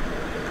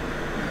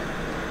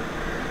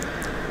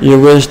 You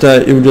wish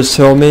that you would just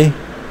tell me?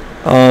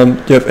 Do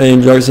you have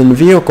any drugs in the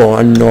vehicle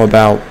I know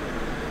about?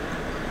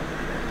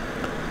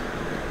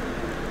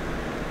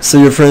 So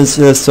your friends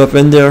stuff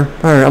in there?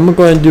 Alright, I'm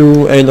going to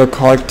do a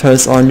narcotic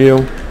test on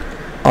you.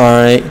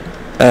 Alright,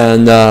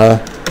 and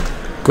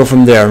go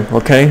from there,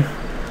 okay?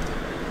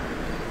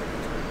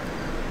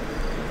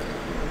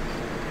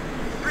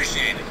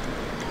 Appreciate it.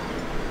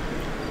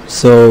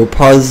 So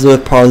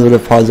positive.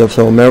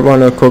 So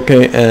marijuana,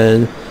 cocaine,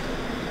 and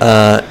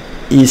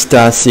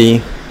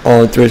ecstasy,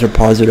 all three are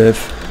positive.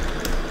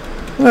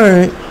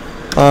 Alright.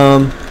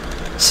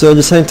 So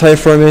just hang tight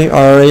for me,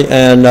 alright,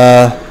 and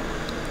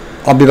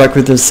I'll be back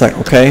with you in a sec,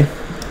 okay?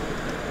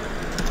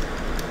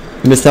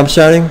 You been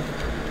snapshotting?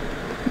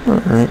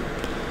 Alright.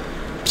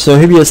 So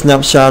he'll be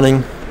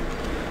snapshotting.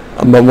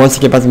 But once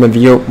I get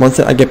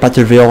back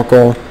to the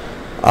vehicle,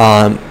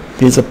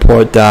 please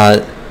put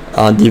that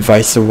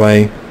device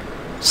away.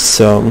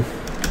 So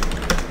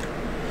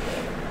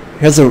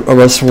here's a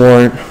arrest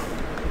warrant.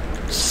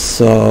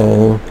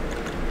 So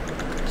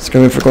it's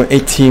gonna be for going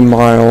 18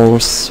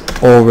 miles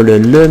over the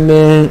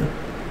limit.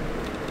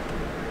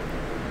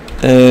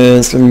 And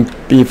it's gonna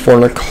be for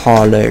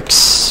narcotics.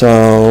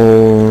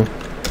 So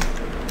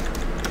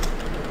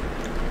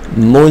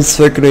most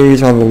likely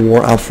to have a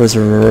warrant out for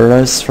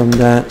arrest from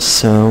that.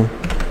 So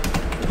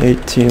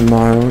 18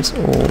 miles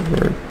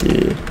over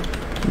the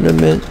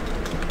limit,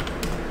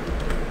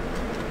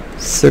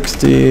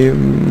 60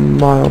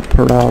 mile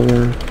per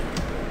hour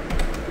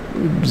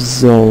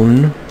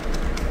zone,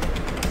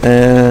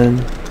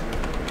 and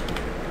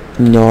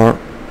narcotics.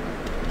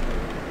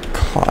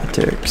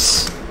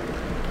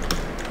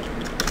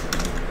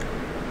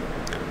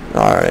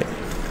 Alright.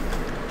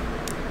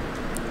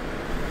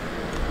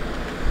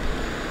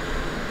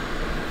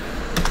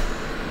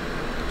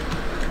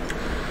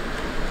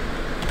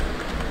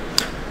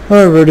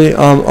 Alrighty,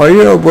 are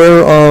you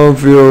aware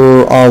of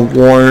your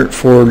warrant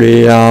for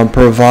the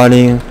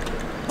providing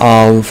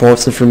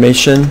false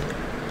information?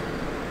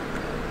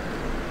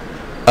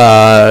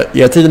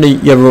 Yeah, technically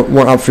you have a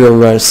warrant out for your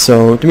arrest,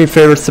 so do me a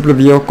favor, step to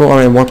the vehicle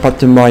and walk back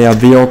to my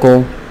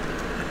vehicle.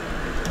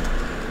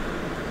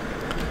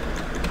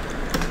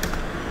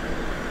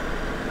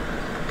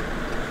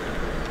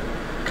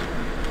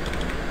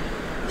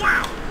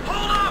 Wow!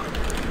 Hold up!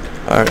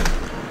 Alright.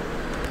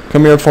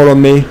 Come here, follow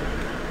me.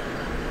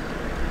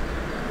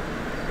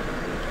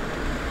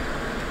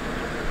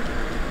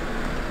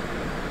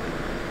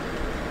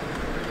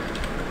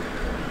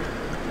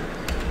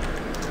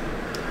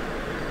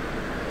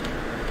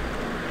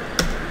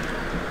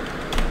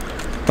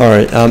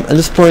 Alright, at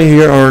this point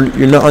here,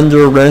 you're not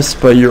under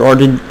arrest, but you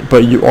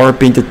are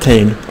being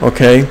detained,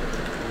 okay?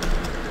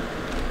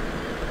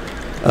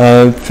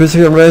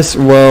 Physical arrest,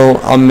 well,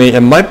 I mean,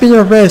 it might be an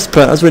arrest,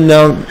 but as right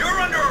now,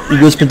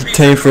 you're just been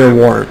detained for a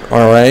warrant,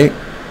 alright?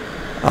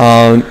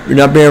 You're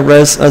not being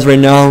arrested as right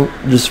now,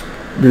 you're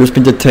just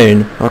being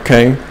detained,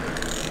 okay?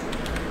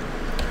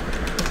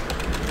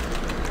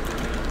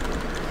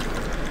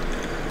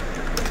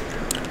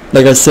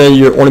 Like I said,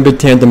 you're only being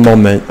detained at the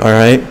moment,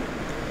 alright?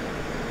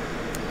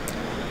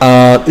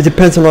 It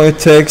depends on how long it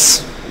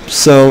takes,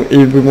 so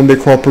if you won't be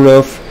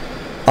cooperative,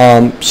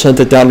 shouldn't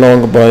take that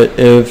long, but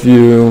if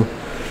you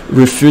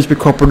refuse to be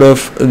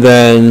cooperative,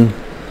 then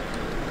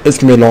it's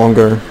gonna be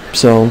longer.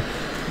 So,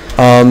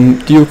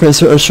 do you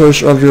consider a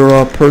search of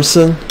your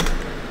person?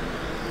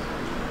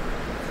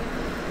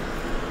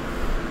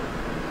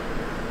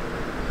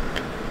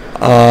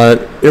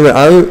 Anyway,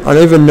 I don't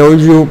even know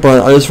you,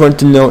 but I just want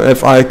to know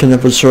if I can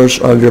have a search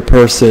of your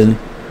person,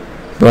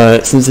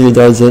 but since he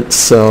doesn't,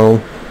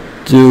 so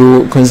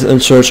do consider a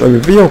search of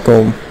your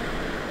vehicle.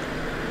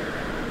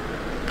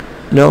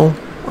 No?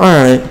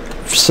 Alright,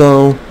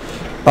 so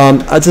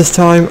at this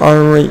time,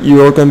 alright,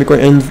 you are going to be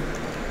going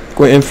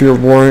in for your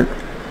warrant.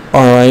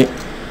 Alright,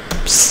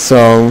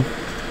 so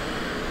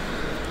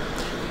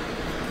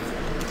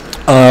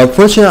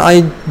fortunately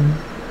I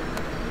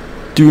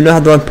do not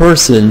have the right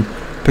person,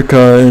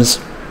 because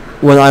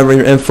when I ran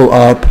your info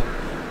up,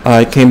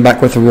 I came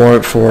back with a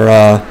warrant for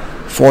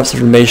false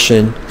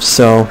information.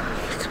 So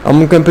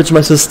I'm gonna put you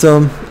in my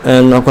system,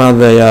 and I'm gonna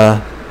have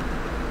a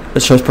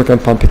insurance program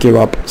pick you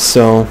up.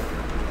 So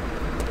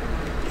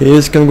He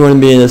is going to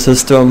be in the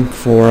system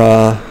for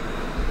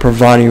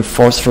providing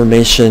false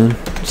information.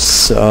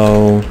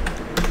 So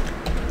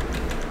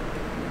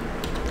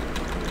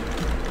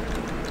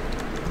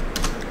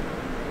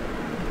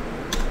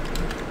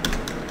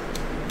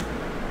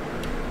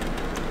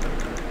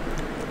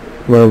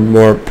where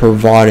we're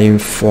providing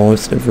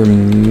false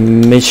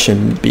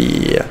information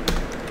be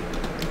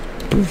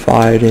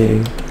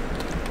providing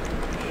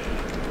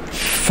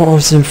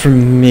false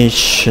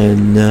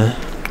information.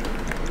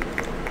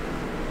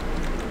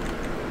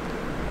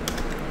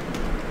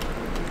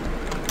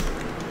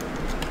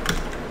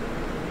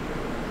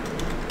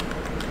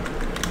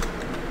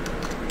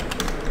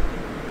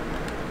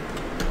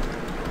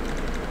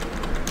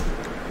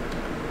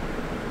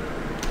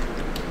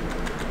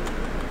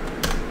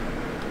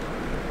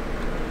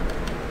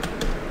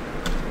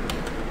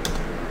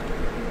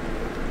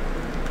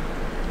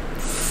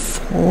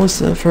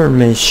 False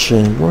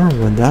information, where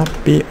would that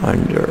be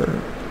under?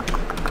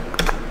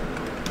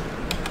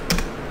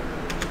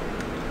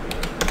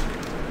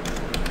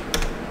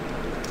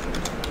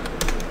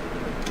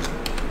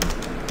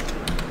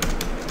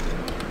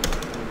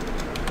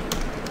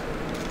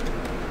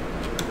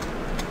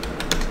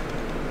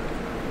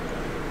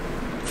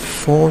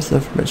 False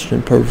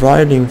information,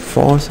 providing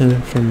false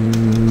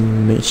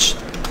information.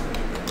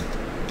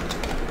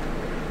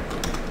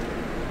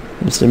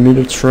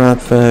 Misdemeanor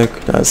traffic,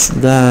 that's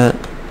that.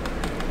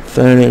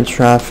 Felony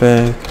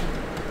traffic.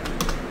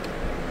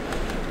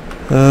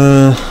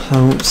 I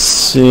don't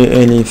see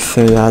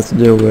anything that has to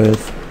do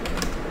with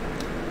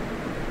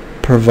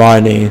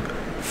providing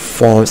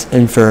false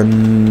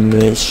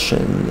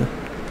information.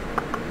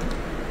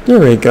 There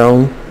we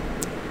go.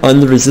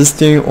 Under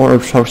resisting or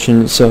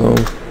obstruction, so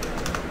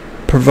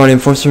providing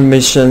false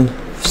information,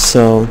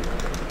 so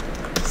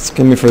it's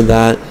gonna be for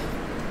that.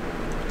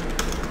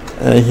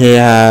 And he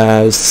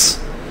has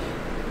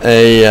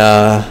a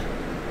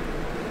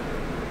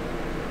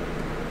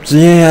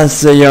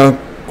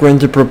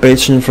granted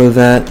probation for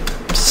that.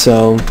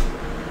 So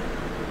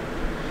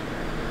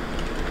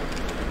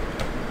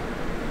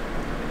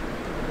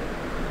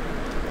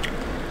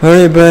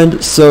alright,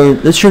 but so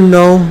let you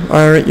know,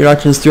 alright, your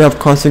actions do have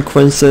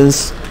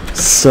consequences.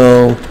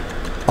 So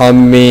I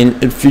mean,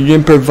 if you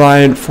didn't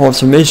provide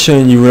false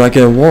information, you would not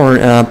get a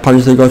warrant and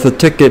potentially go through a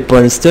ticket,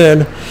 but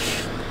instead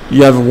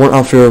you have a warrant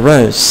out for your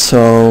arrest.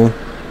 So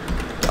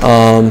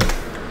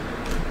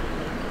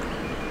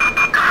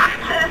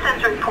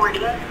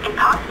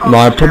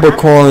my probable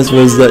cause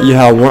was that you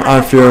had warrant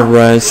out for your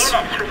arrest,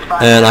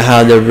 and I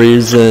had the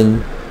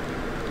reason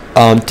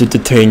to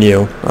detain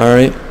you.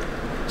 Alright,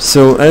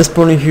 so at this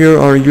point here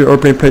are your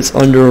opening plates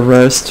under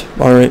arrest,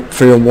 alright,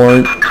 for your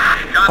warrant.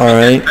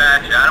 Alright,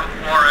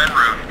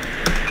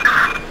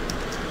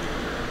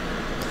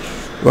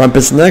 what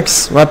happens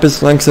next? What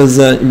happens next is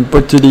that you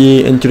put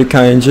into the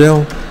county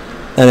jail,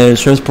 and then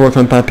transport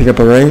come back pick up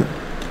a rate.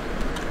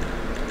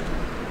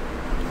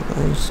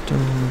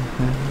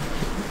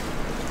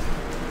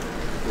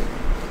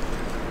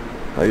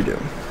 How you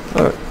doing?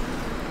 Alright.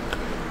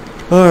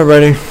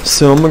 Alrighty,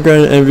 so I'm gonna go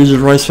ahead and read your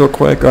rights real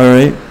quick,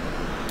 alright?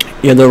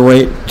 You have the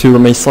right to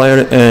remain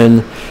silent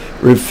and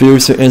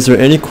refuse to answer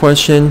any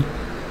question.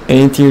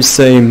 Anything you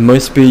say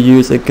must be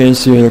used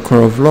against you in a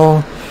court of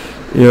law.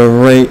 Your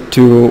right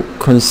to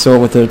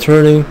consult with an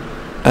attorney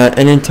at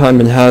any time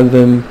and have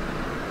them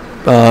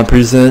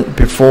present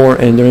before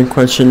and during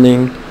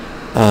questioning.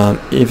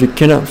 If you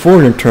cannot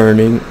afford an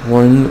attorney,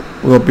 one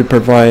will be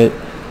provided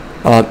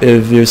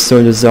if you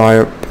so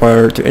desire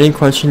prior to any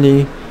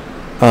questioning.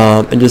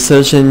 A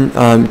decision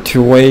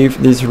to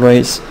waive these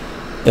rights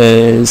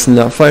is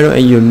not final,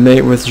 and you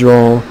may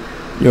withdraw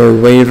your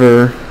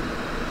waiver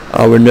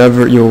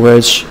whenever you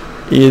wish,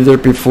 either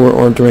before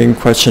or during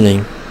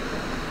questioning.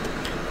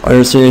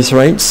 Understand these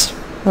rights?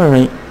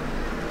 Alright.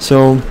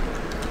 So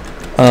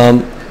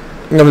I'm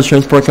gonna have a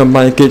transport come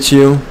by and get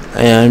you,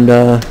 and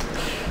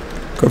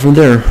go from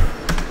there.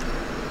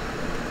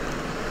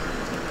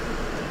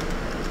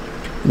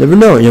 You never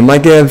know, you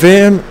might get a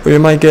van or you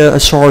might get a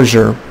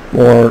Charger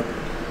or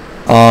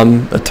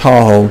a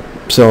Tahoe.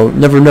 So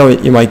never know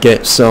what you might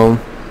get. So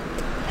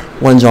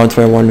 1 John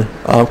 21.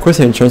 Quick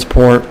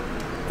transport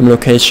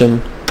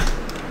location.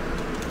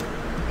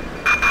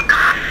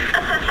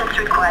 Assistance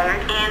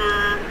required in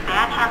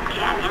Van Ham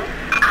Canyon.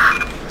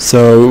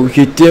 So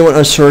he did want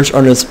a search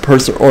on his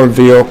person or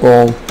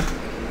vehicle.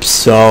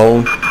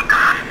 So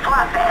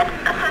Flatbed.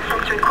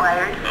 Assistance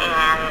required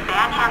in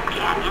Van Ham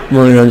Canyon.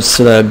 where else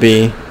should that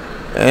be?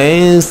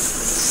 And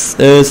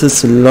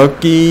it's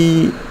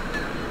lucky.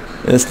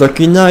 It's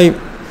lucky night.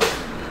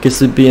 Gets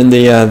to be in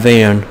the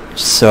van.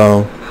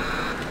 So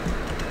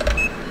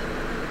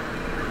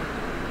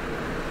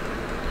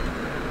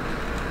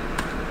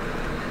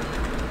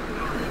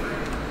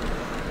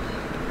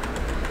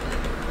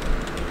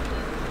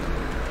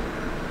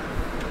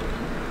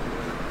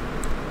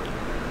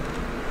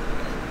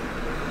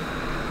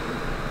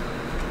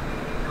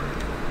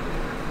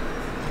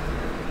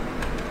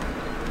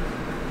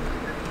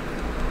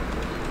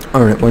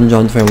alright, 1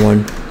 John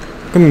 21.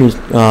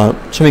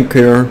 Should be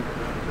clear.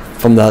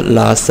 from that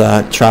last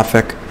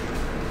traffic.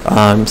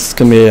 It's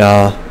gonna be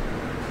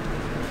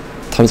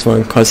times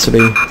 1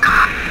 custody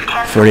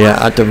for the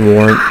active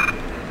warrant.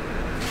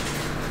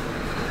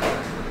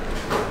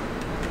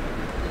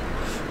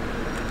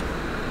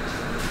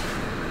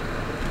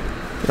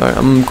 Alright,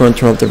 I'm going to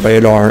turn off the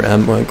radar and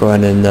I'm going to go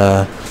ahead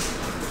and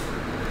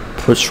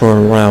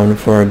patrol around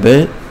for a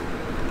bit.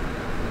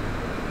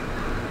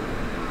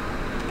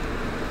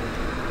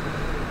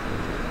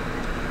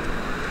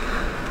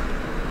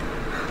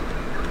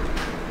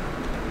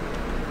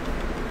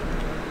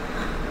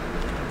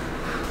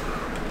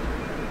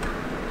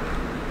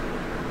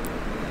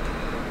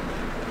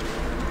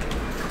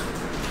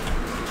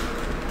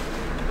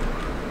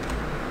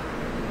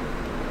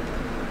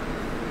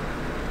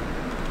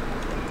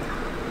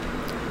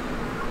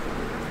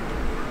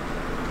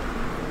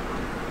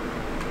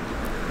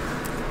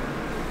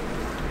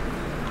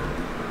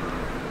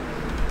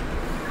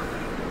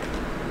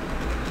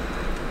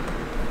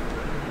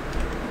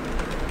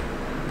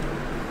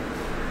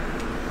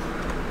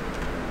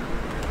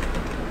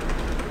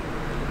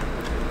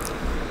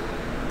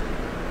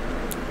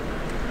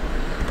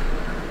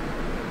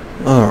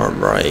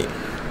 Alright,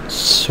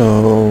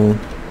 so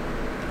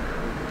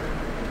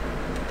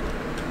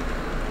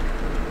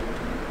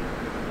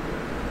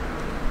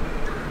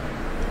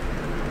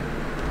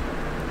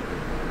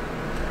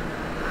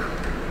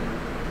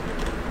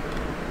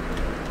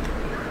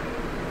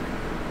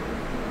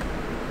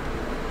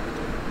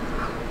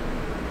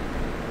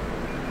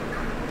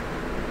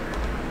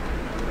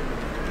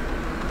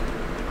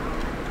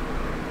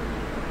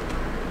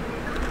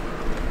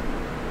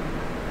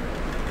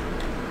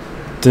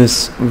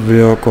this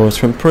vehicle is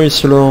going pretty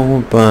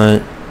slow,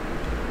 but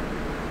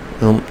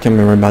can't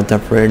worry about that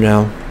for right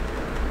now.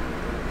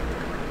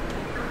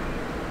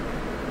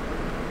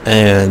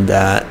 And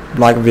that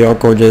black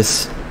vehicle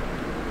just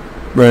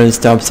ran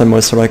stop sign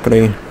most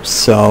likely,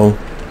 so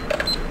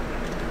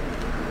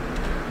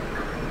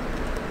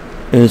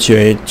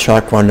initiate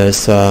check on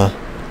this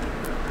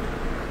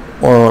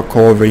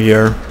Oracle over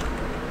here.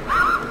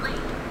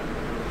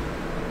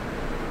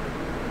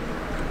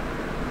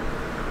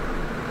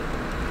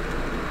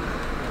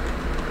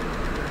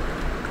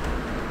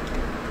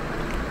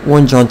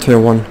 John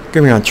 21,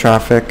 give me on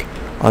traffic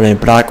on a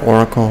black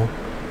Oracle,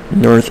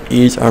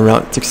 northeast on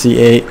Route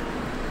 68,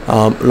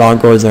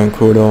 Lagos and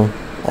Kudo,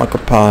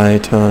 occupy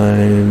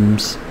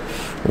times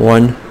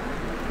 1.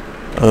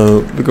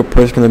 Legal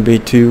price gonna be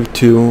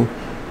 2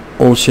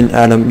 Ocean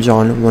Adam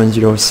John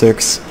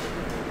 106.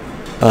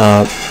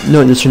 No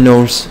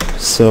additionals,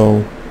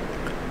 so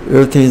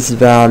everything's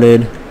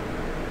valid,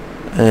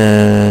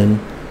 and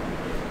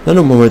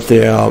none more with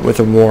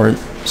the warrant.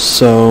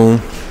 So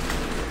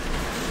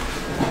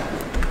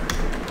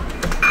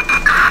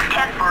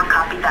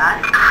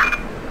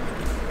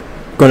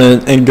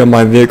gonna angle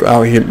my vehicle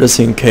out here just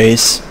in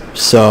case.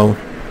 So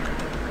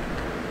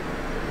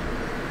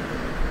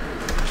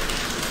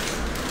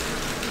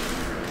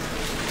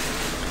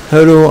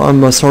hello,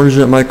 I'm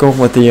Sergeant Michael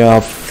with the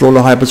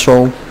Florida High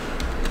Patrol.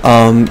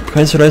 Can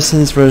I see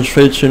license,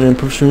 registration, and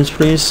provisions,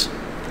 please?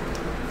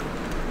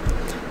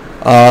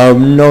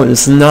 No,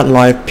 it's not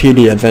live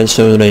PD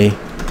eventually.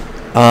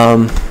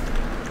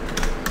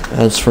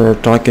 As for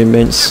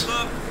documents,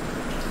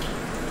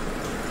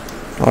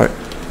 alright.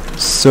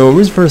 So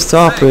reason for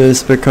stop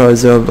is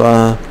because of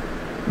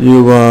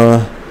you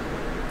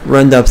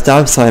ran that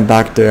stop sign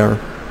back there.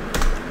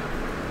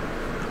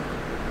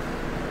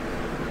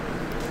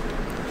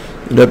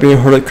 Would that be a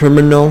hurt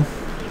criminal?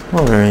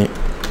 Alright.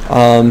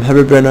 Have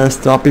you been at a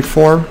stop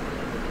before?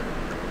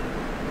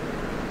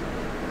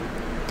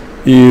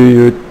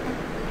 You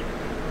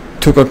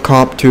took a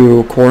cop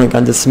to court and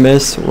got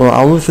dismissed? Well,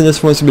 I don't think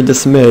this one's to be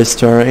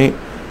dismissed, alright?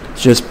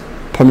 Just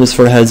put this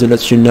for the heads and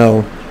let you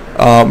know.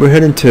 We're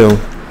heading to.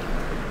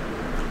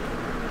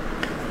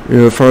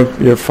 Your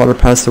father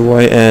passed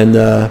away, and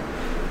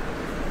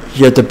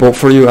he had the boat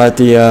for you at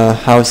the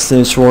house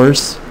in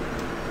Shores.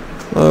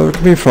 Where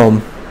can you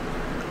from?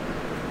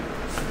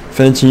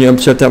 Finishing you up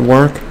shift at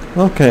work?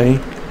 Okay.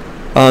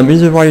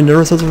 Is it why you're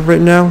nervous as of right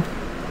now?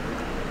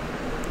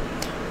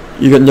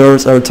 You get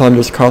nervous every time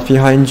there's cops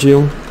behind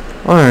you?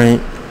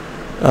 Alright.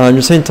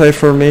 Just hang tight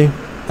for me.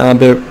 I'll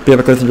be able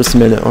to go through just a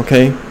minute,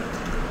 okay?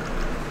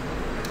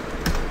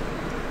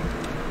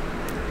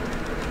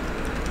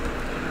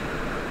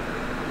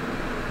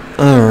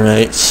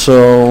 Alright,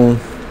 so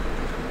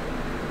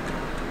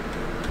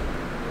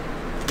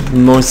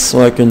most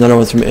likely none of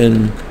us are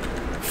in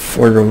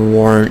for the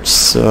warrant,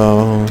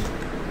 so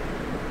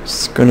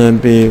it's gonna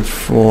be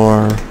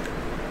for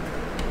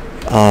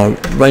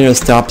running a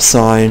stop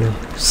sign,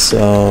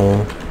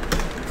 so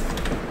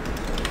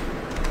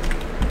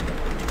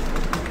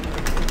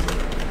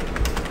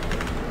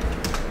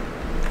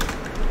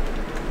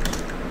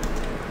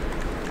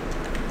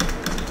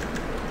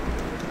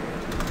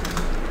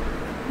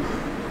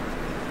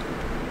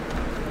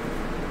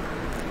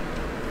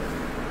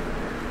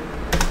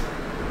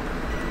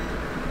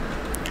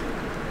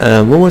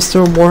what was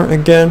the warrant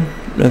again,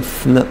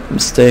 if I'm not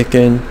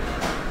mistaken?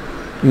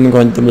 I'm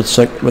going to double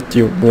check with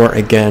the warrant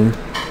again.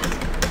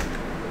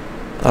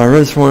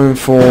 This one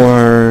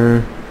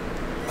for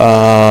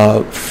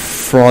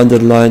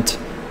fraudulent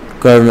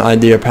government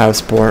ID or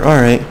passport.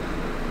 Alright.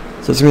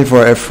 So it's going to be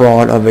for a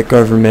fraud of a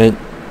government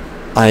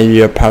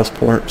ID or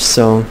passport.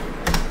 So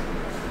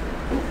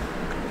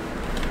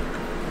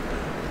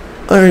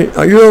alright,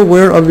 are you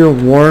aware of your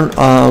warrant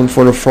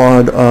for the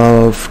fraud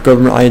of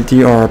government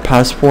ID or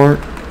passport?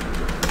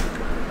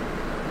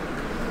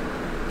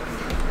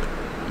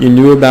 You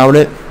knew about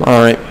it?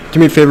 Alright. Do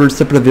me a favor,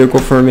 step in the vehicle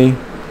for me.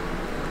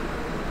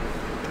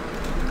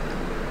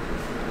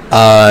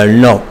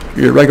 No.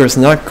 Your record's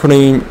not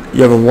clean.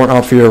 You have a warrant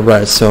out for your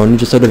arrest, so you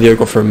just step the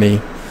vehicle for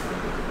me.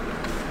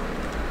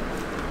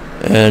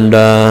 And,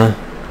 I'm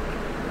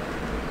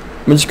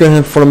just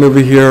going to follow me over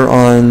here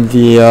on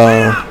the,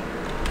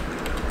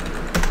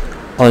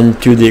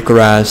 onto the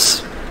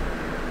grass.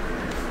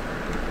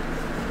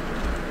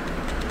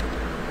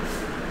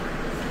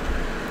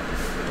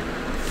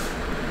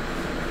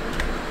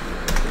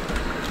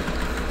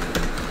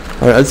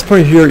 Alright, at this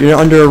point here, you're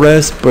not under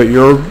arrest, but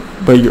you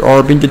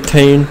are being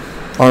detained,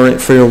 alright,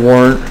 for your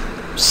warrant.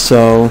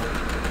 So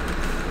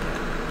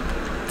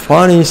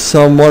finding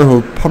someone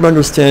who probably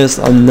understands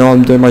I know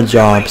I'm doing my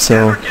job.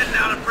 So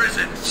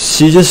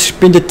she's just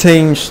been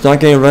detained, she's not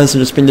getting arrested,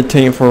 just been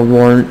detained for a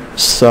warrant.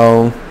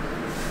 So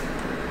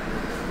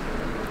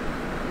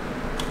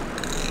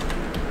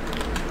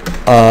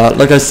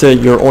like I said,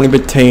 you're only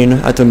detained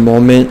at the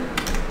moment,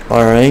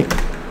 alright.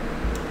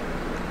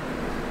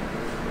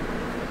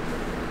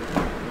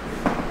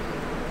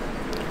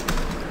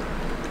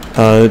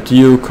 Do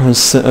you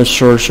consent a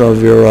search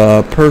of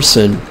your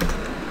person?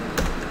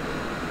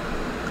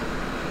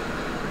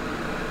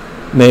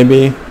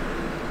 Maybe.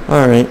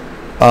 Alright.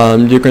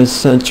 Do you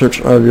consent a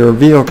search of your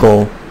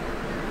vehicle?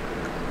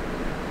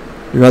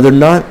 You rather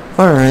not?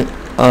 Alright.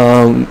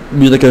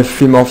 Would you like a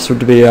female officer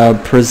to be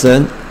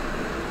present?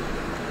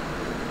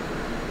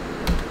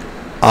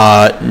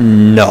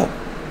 No.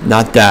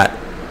 Not that.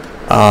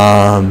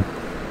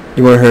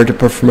 You want her to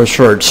perform a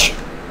search?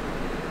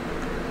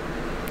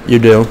 You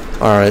do?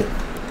 Alright.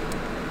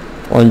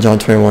 On John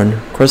 21.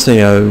 Requesting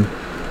a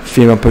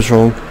female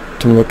patrol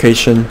to the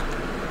location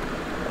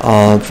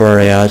for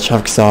a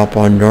traffic stop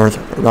on North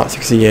Route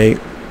 68.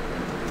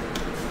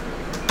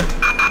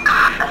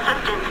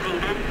 Assistance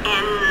needed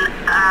in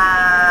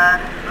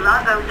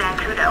Lago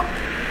Zancudo.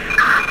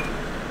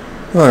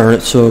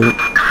 Alright, so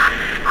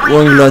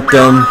we'll let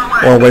them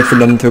or wait for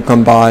them to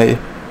come by.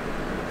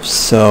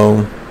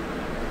 So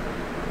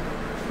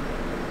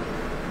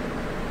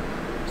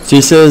she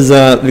says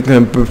we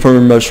can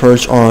perform a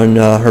search on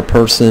her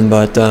person,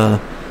 but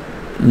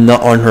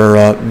not on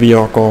her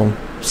vehicle.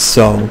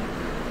 So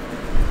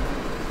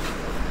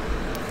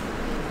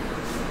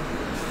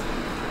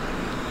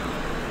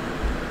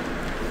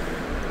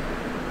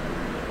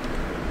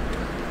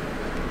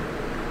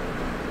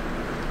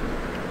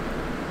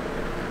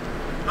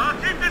I'll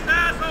keep this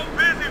asshole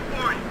busy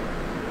for you.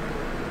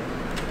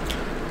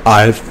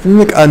 I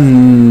think I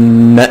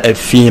met a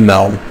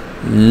female,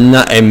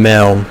 not a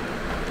male.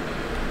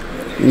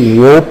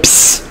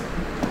 Whoops.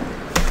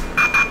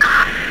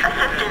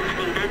 Assistance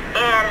needed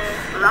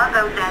in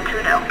Lago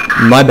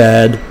Zancudo. My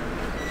bad.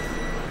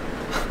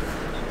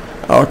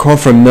 I'll call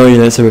for a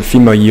million instead of a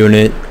female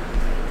unit.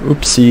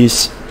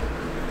 Oopsies.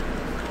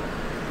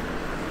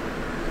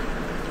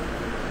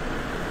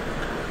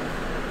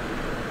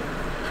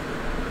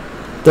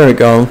 There we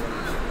go.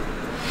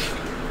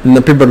 And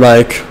the people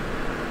like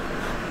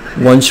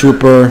one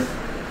trooper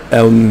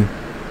and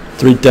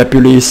 3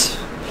 deputies.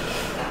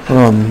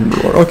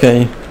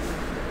 Okay.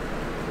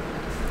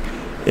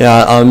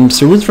 Yeah,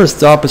 so the reason for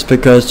stop is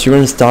because she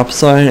ran a stop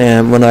sign,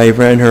 and when I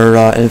ran her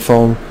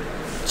info,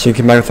 she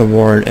came back with a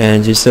warrant,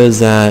 and she says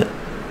that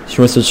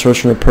she wants to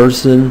search for a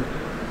person,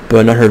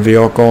 but not her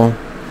vehicle.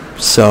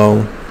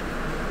 So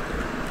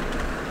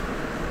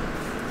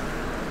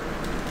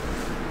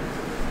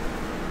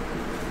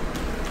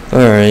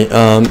alright,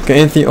 got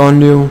anything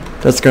on you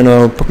that's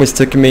gonna poke me,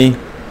 stick me?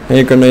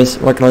 Any grenades,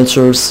 rocket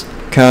launchers,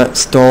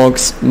 cats,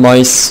 dogs,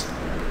 mice,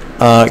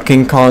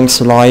 King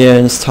Kongs,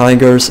 lions,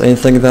 tigers,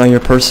 anything like that on your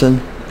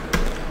person?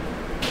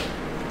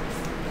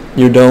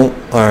 You don't?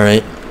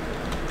 Alright.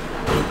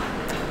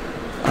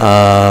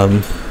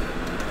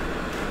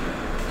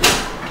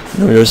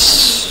 No,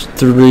 there's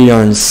 3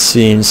 on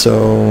scene,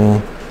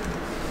 so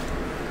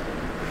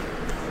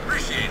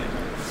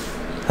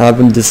have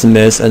them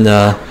dismissed and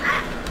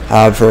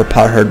have her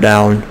pat her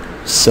down.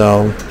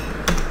 So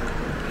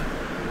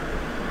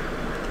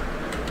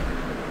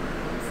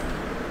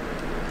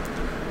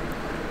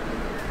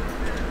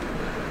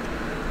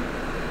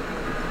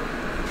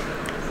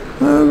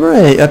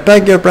alright, a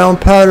bag of brown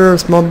powder,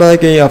 small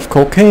baggie of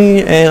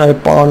cocaine, and a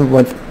bottle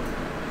with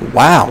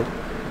wow.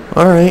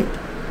 Alright.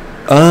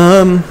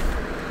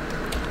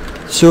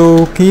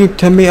 So can you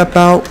tell me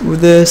about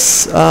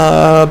this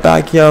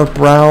baggie of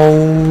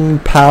brown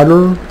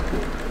powder?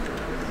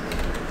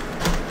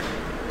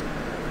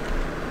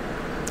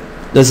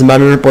 Doesn't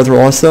matter, both are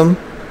awesome.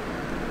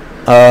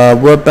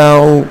 What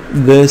about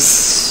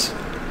this?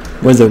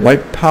 Was it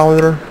white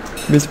powder?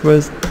 This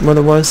was what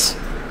it was?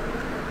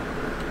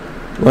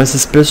 Was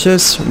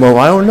suspicious? Well,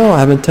 I don't know. I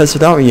haven't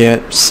tested out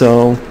yet,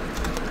 so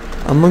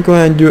I'm gonna go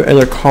ahead and do an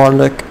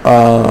electronic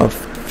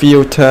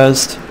field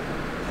test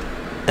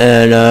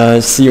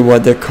and see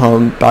what they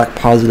come back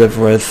positive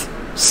with.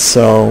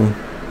 So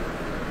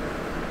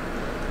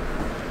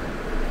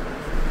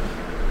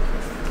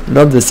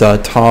love this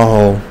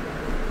Tahoe.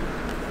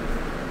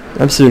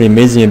 Absolutely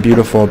amazing and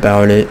beautiful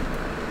about it.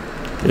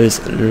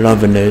 Just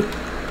loving it.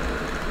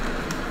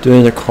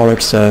 Doing the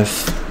electronic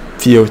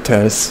field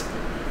test.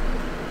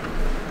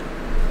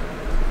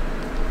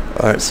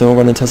 Alright, so we're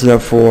going to test it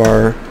out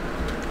for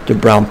the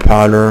brown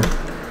powder.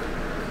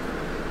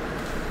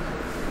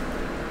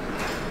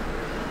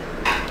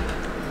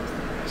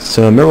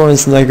 So marijuana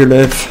is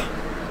negative.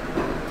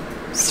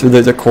 So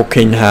that the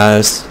cocaine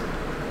has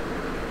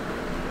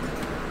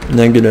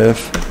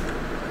negative.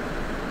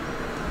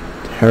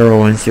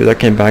 Heroin, see what that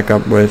came back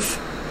up with.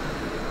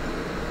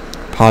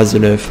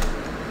 Positive.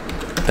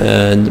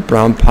 And the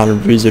brown powder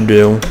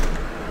residue.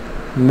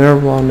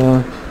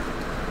 Marijuana.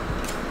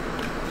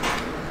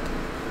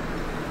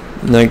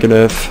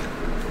 Negative.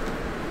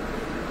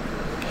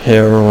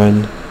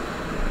 Heroin.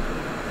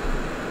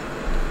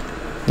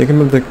 They can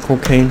move the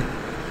cocaine.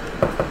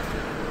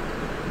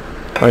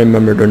 I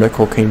remember doing the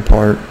cocaine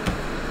part.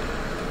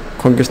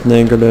 Coke is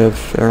negative.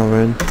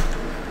 Heroin.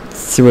 Let's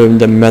see what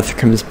the meth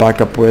comes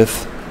back up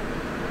with.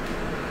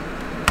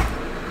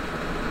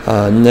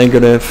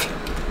 Negative.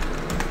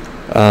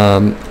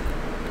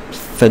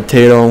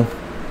 Fentanyl.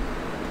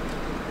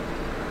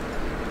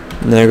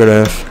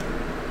 Negative.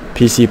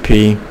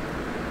 PCP.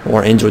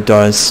 Or angel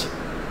dust.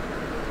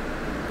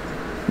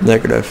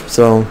 Negative.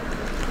 So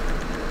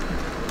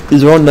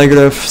these are all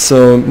negative.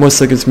 So most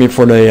likely it's me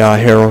for the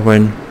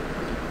heroin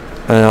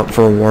and out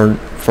for a warrant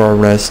for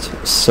arrest.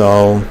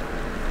 So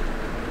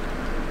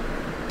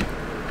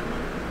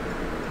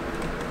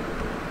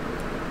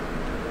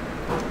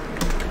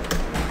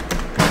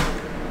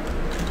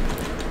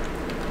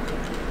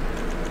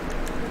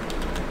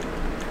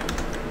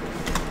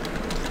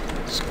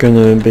it's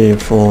gonna be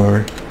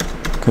for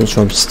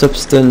controlled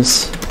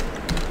substance.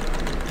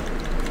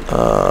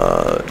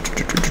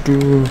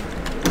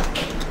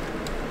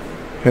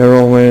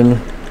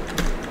 Heroin.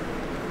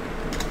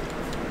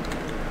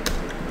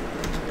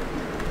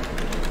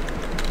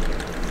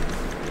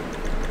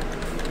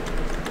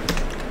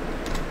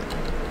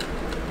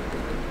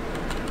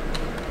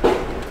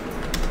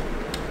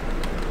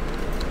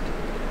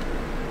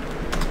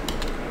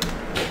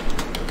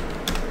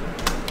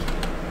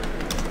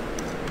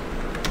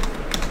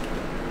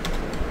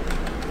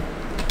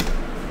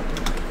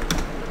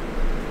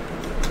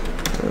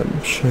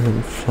 I'm sure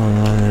I'm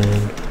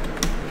fine.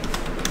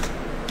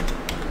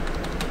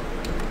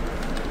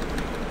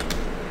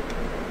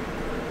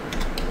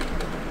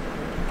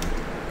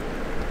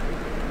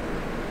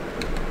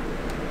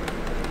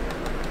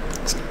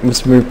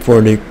 Let's move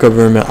for the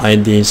government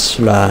ID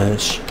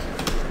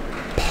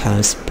 /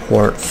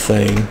 passport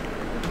thing.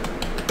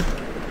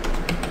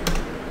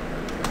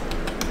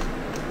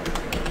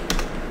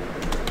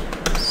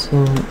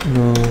 So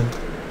no.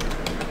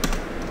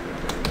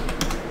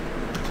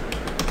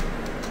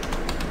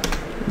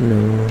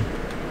 No.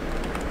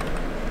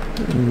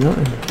 Not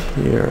in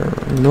here.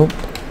 Nope.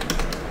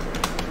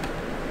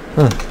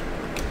 Huh.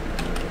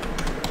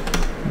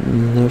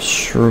 Not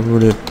sure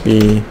would it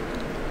be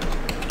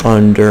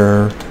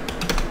under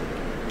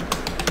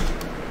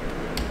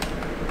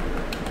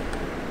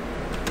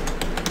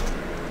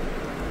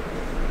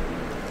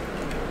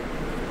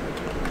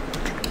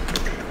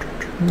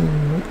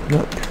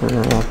not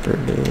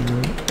property.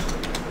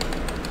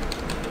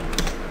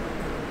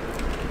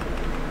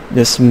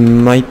 This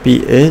might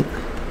be it.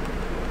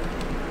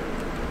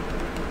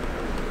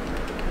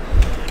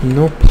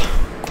 Nope.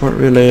 Court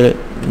related.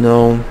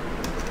 No.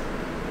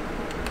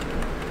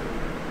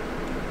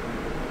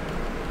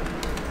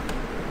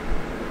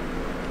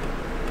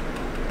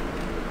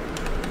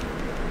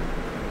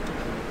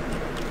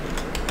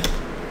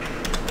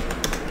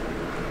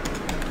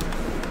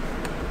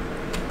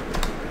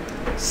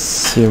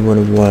 See what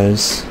it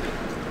was.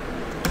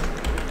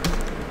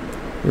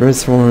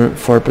 Arrest warrant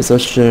for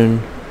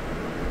possession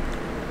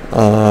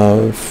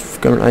of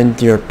government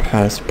ID or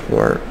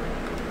passport.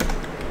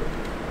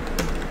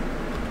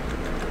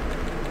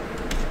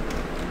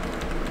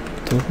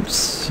 Don't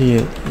see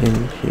it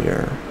in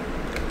here.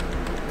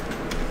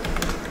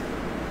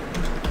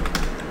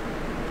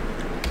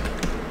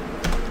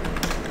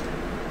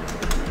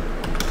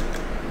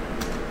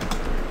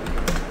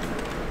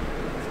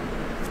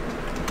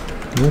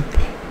 Nope.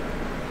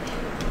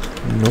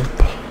 Nope.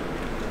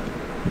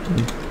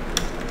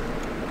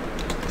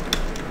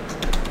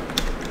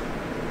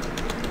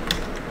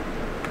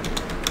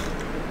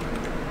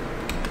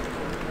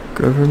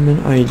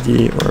 Government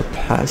ID or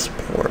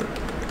passport.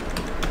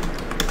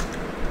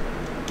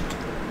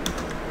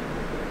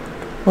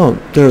 Oh,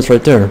 there's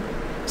right there.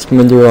 It's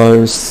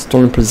under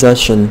stolen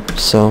possession,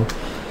 so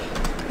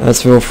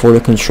that's real for the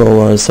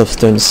control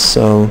substance,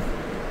 so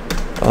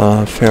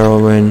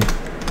heroin.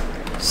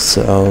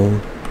 So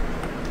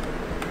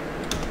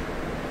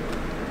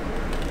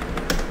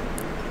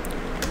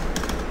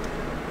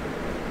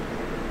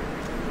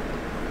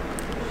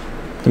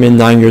I mean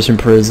 9 years in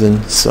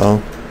prison,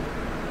 so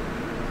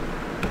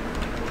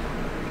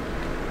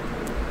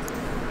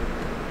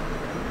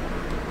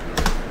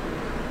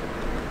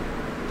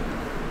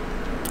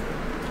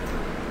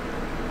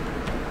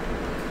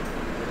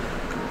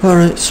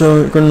alright,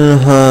 so we're gonna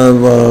have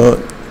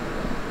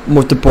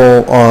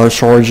multiple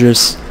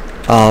charges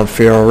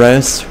for your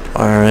arrest.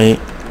 Alright.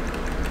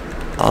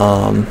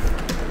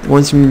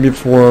 Once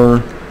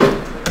before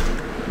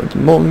at the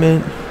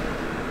moment.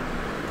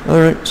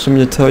 Alright, so I'm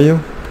gonna tell you.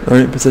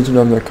 Alright, possession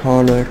of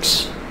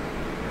narcotics.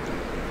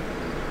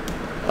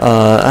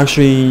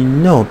 Actually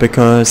no,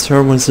 because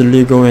heroin's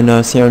illegal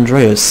in San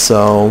Andreas,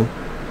 so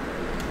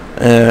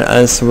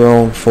as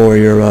well for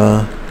your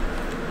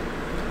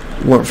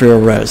warrant for your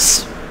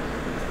arrest.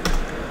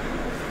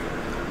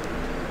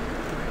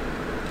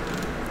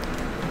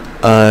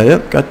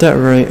 Yep, got that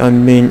right. I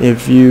mean,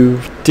 if you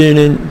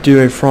didn't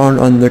do a fraud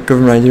on the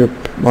government ID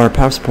or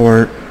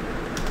passport,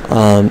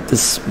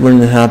 this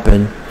wouldn't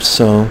happen.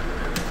 So,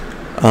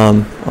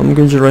 I'm gonna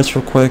do the rest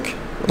real quick.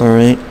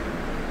 Alright.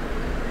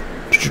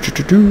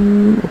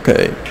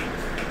 Okay.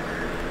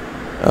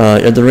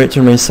 You have the right to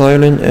remain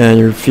silent and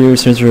you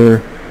refuse to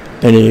answer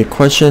any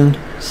questions.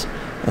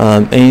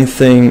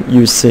 Anything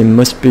you say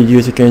must be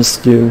used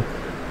against you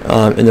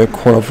in the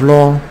court of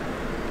law.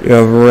 You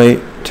have a right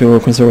to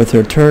consult with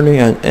your attorney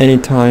at any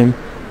time,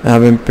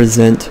 having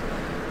present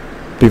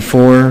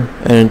before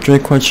and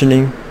during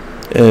questioning.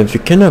 If you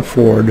can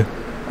afford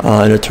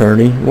an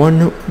attorney, one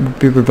will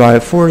be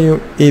provided for you.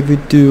 If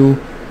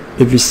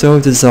you so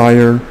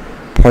desire,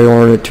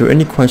 prior to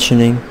any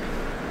questioning,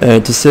 a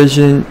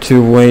decision to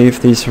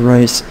waive these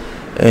rights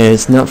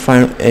is not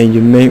final, and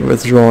you may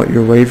withdraw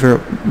your waiver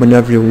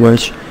whenever you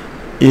wish,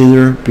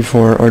 either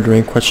before or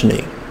during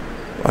questioning.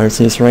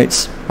 Understand these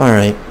rights?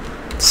 Alright,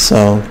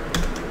 so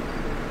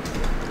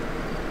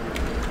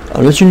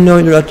I'll let you know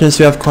your actions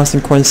will have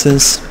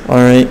consequences.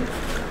 Alright,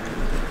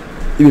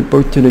 you'll be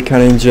booked to the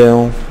county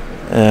jail,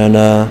 and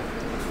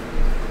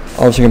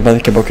also can buy the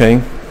cab,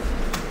 okay?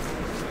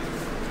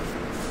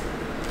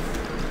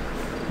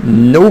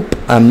 Nope,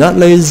 I'm not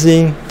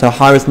lazy. The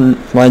highest in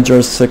my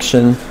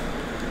jurisdiction,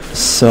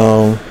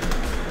 so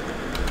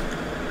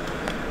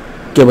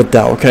get with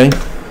that, okay?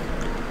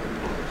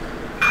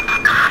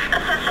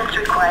 Assistance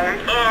required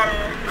in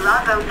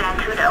Lago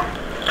Zancudo.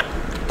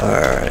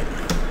 Alright.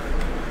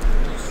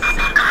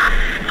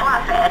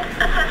 Flatbed.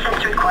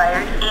 Assistance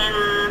required in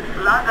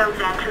Lago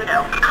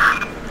Zancudo.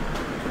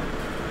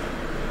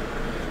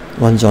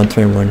 1 John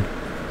 21.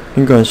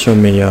 You're gonna show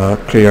me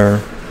clear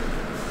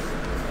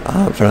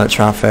for that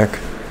traffic.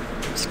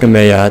 It's gonna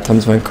be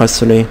times 1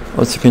 custody.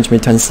 Also can you me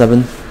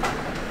 10-7.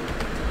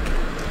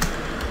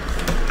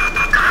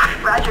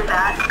 Roger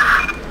that.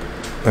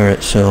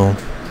 Alright, so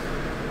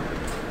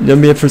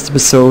that'll be it for this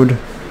episode.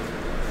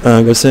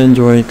 Go say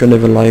enjoy, go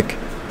leave a like,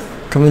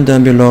 comment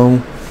down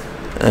below,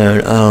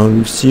 and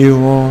I'll see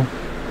you all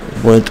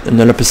with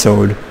another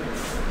episode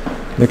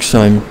next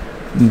time.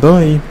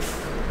 Bye.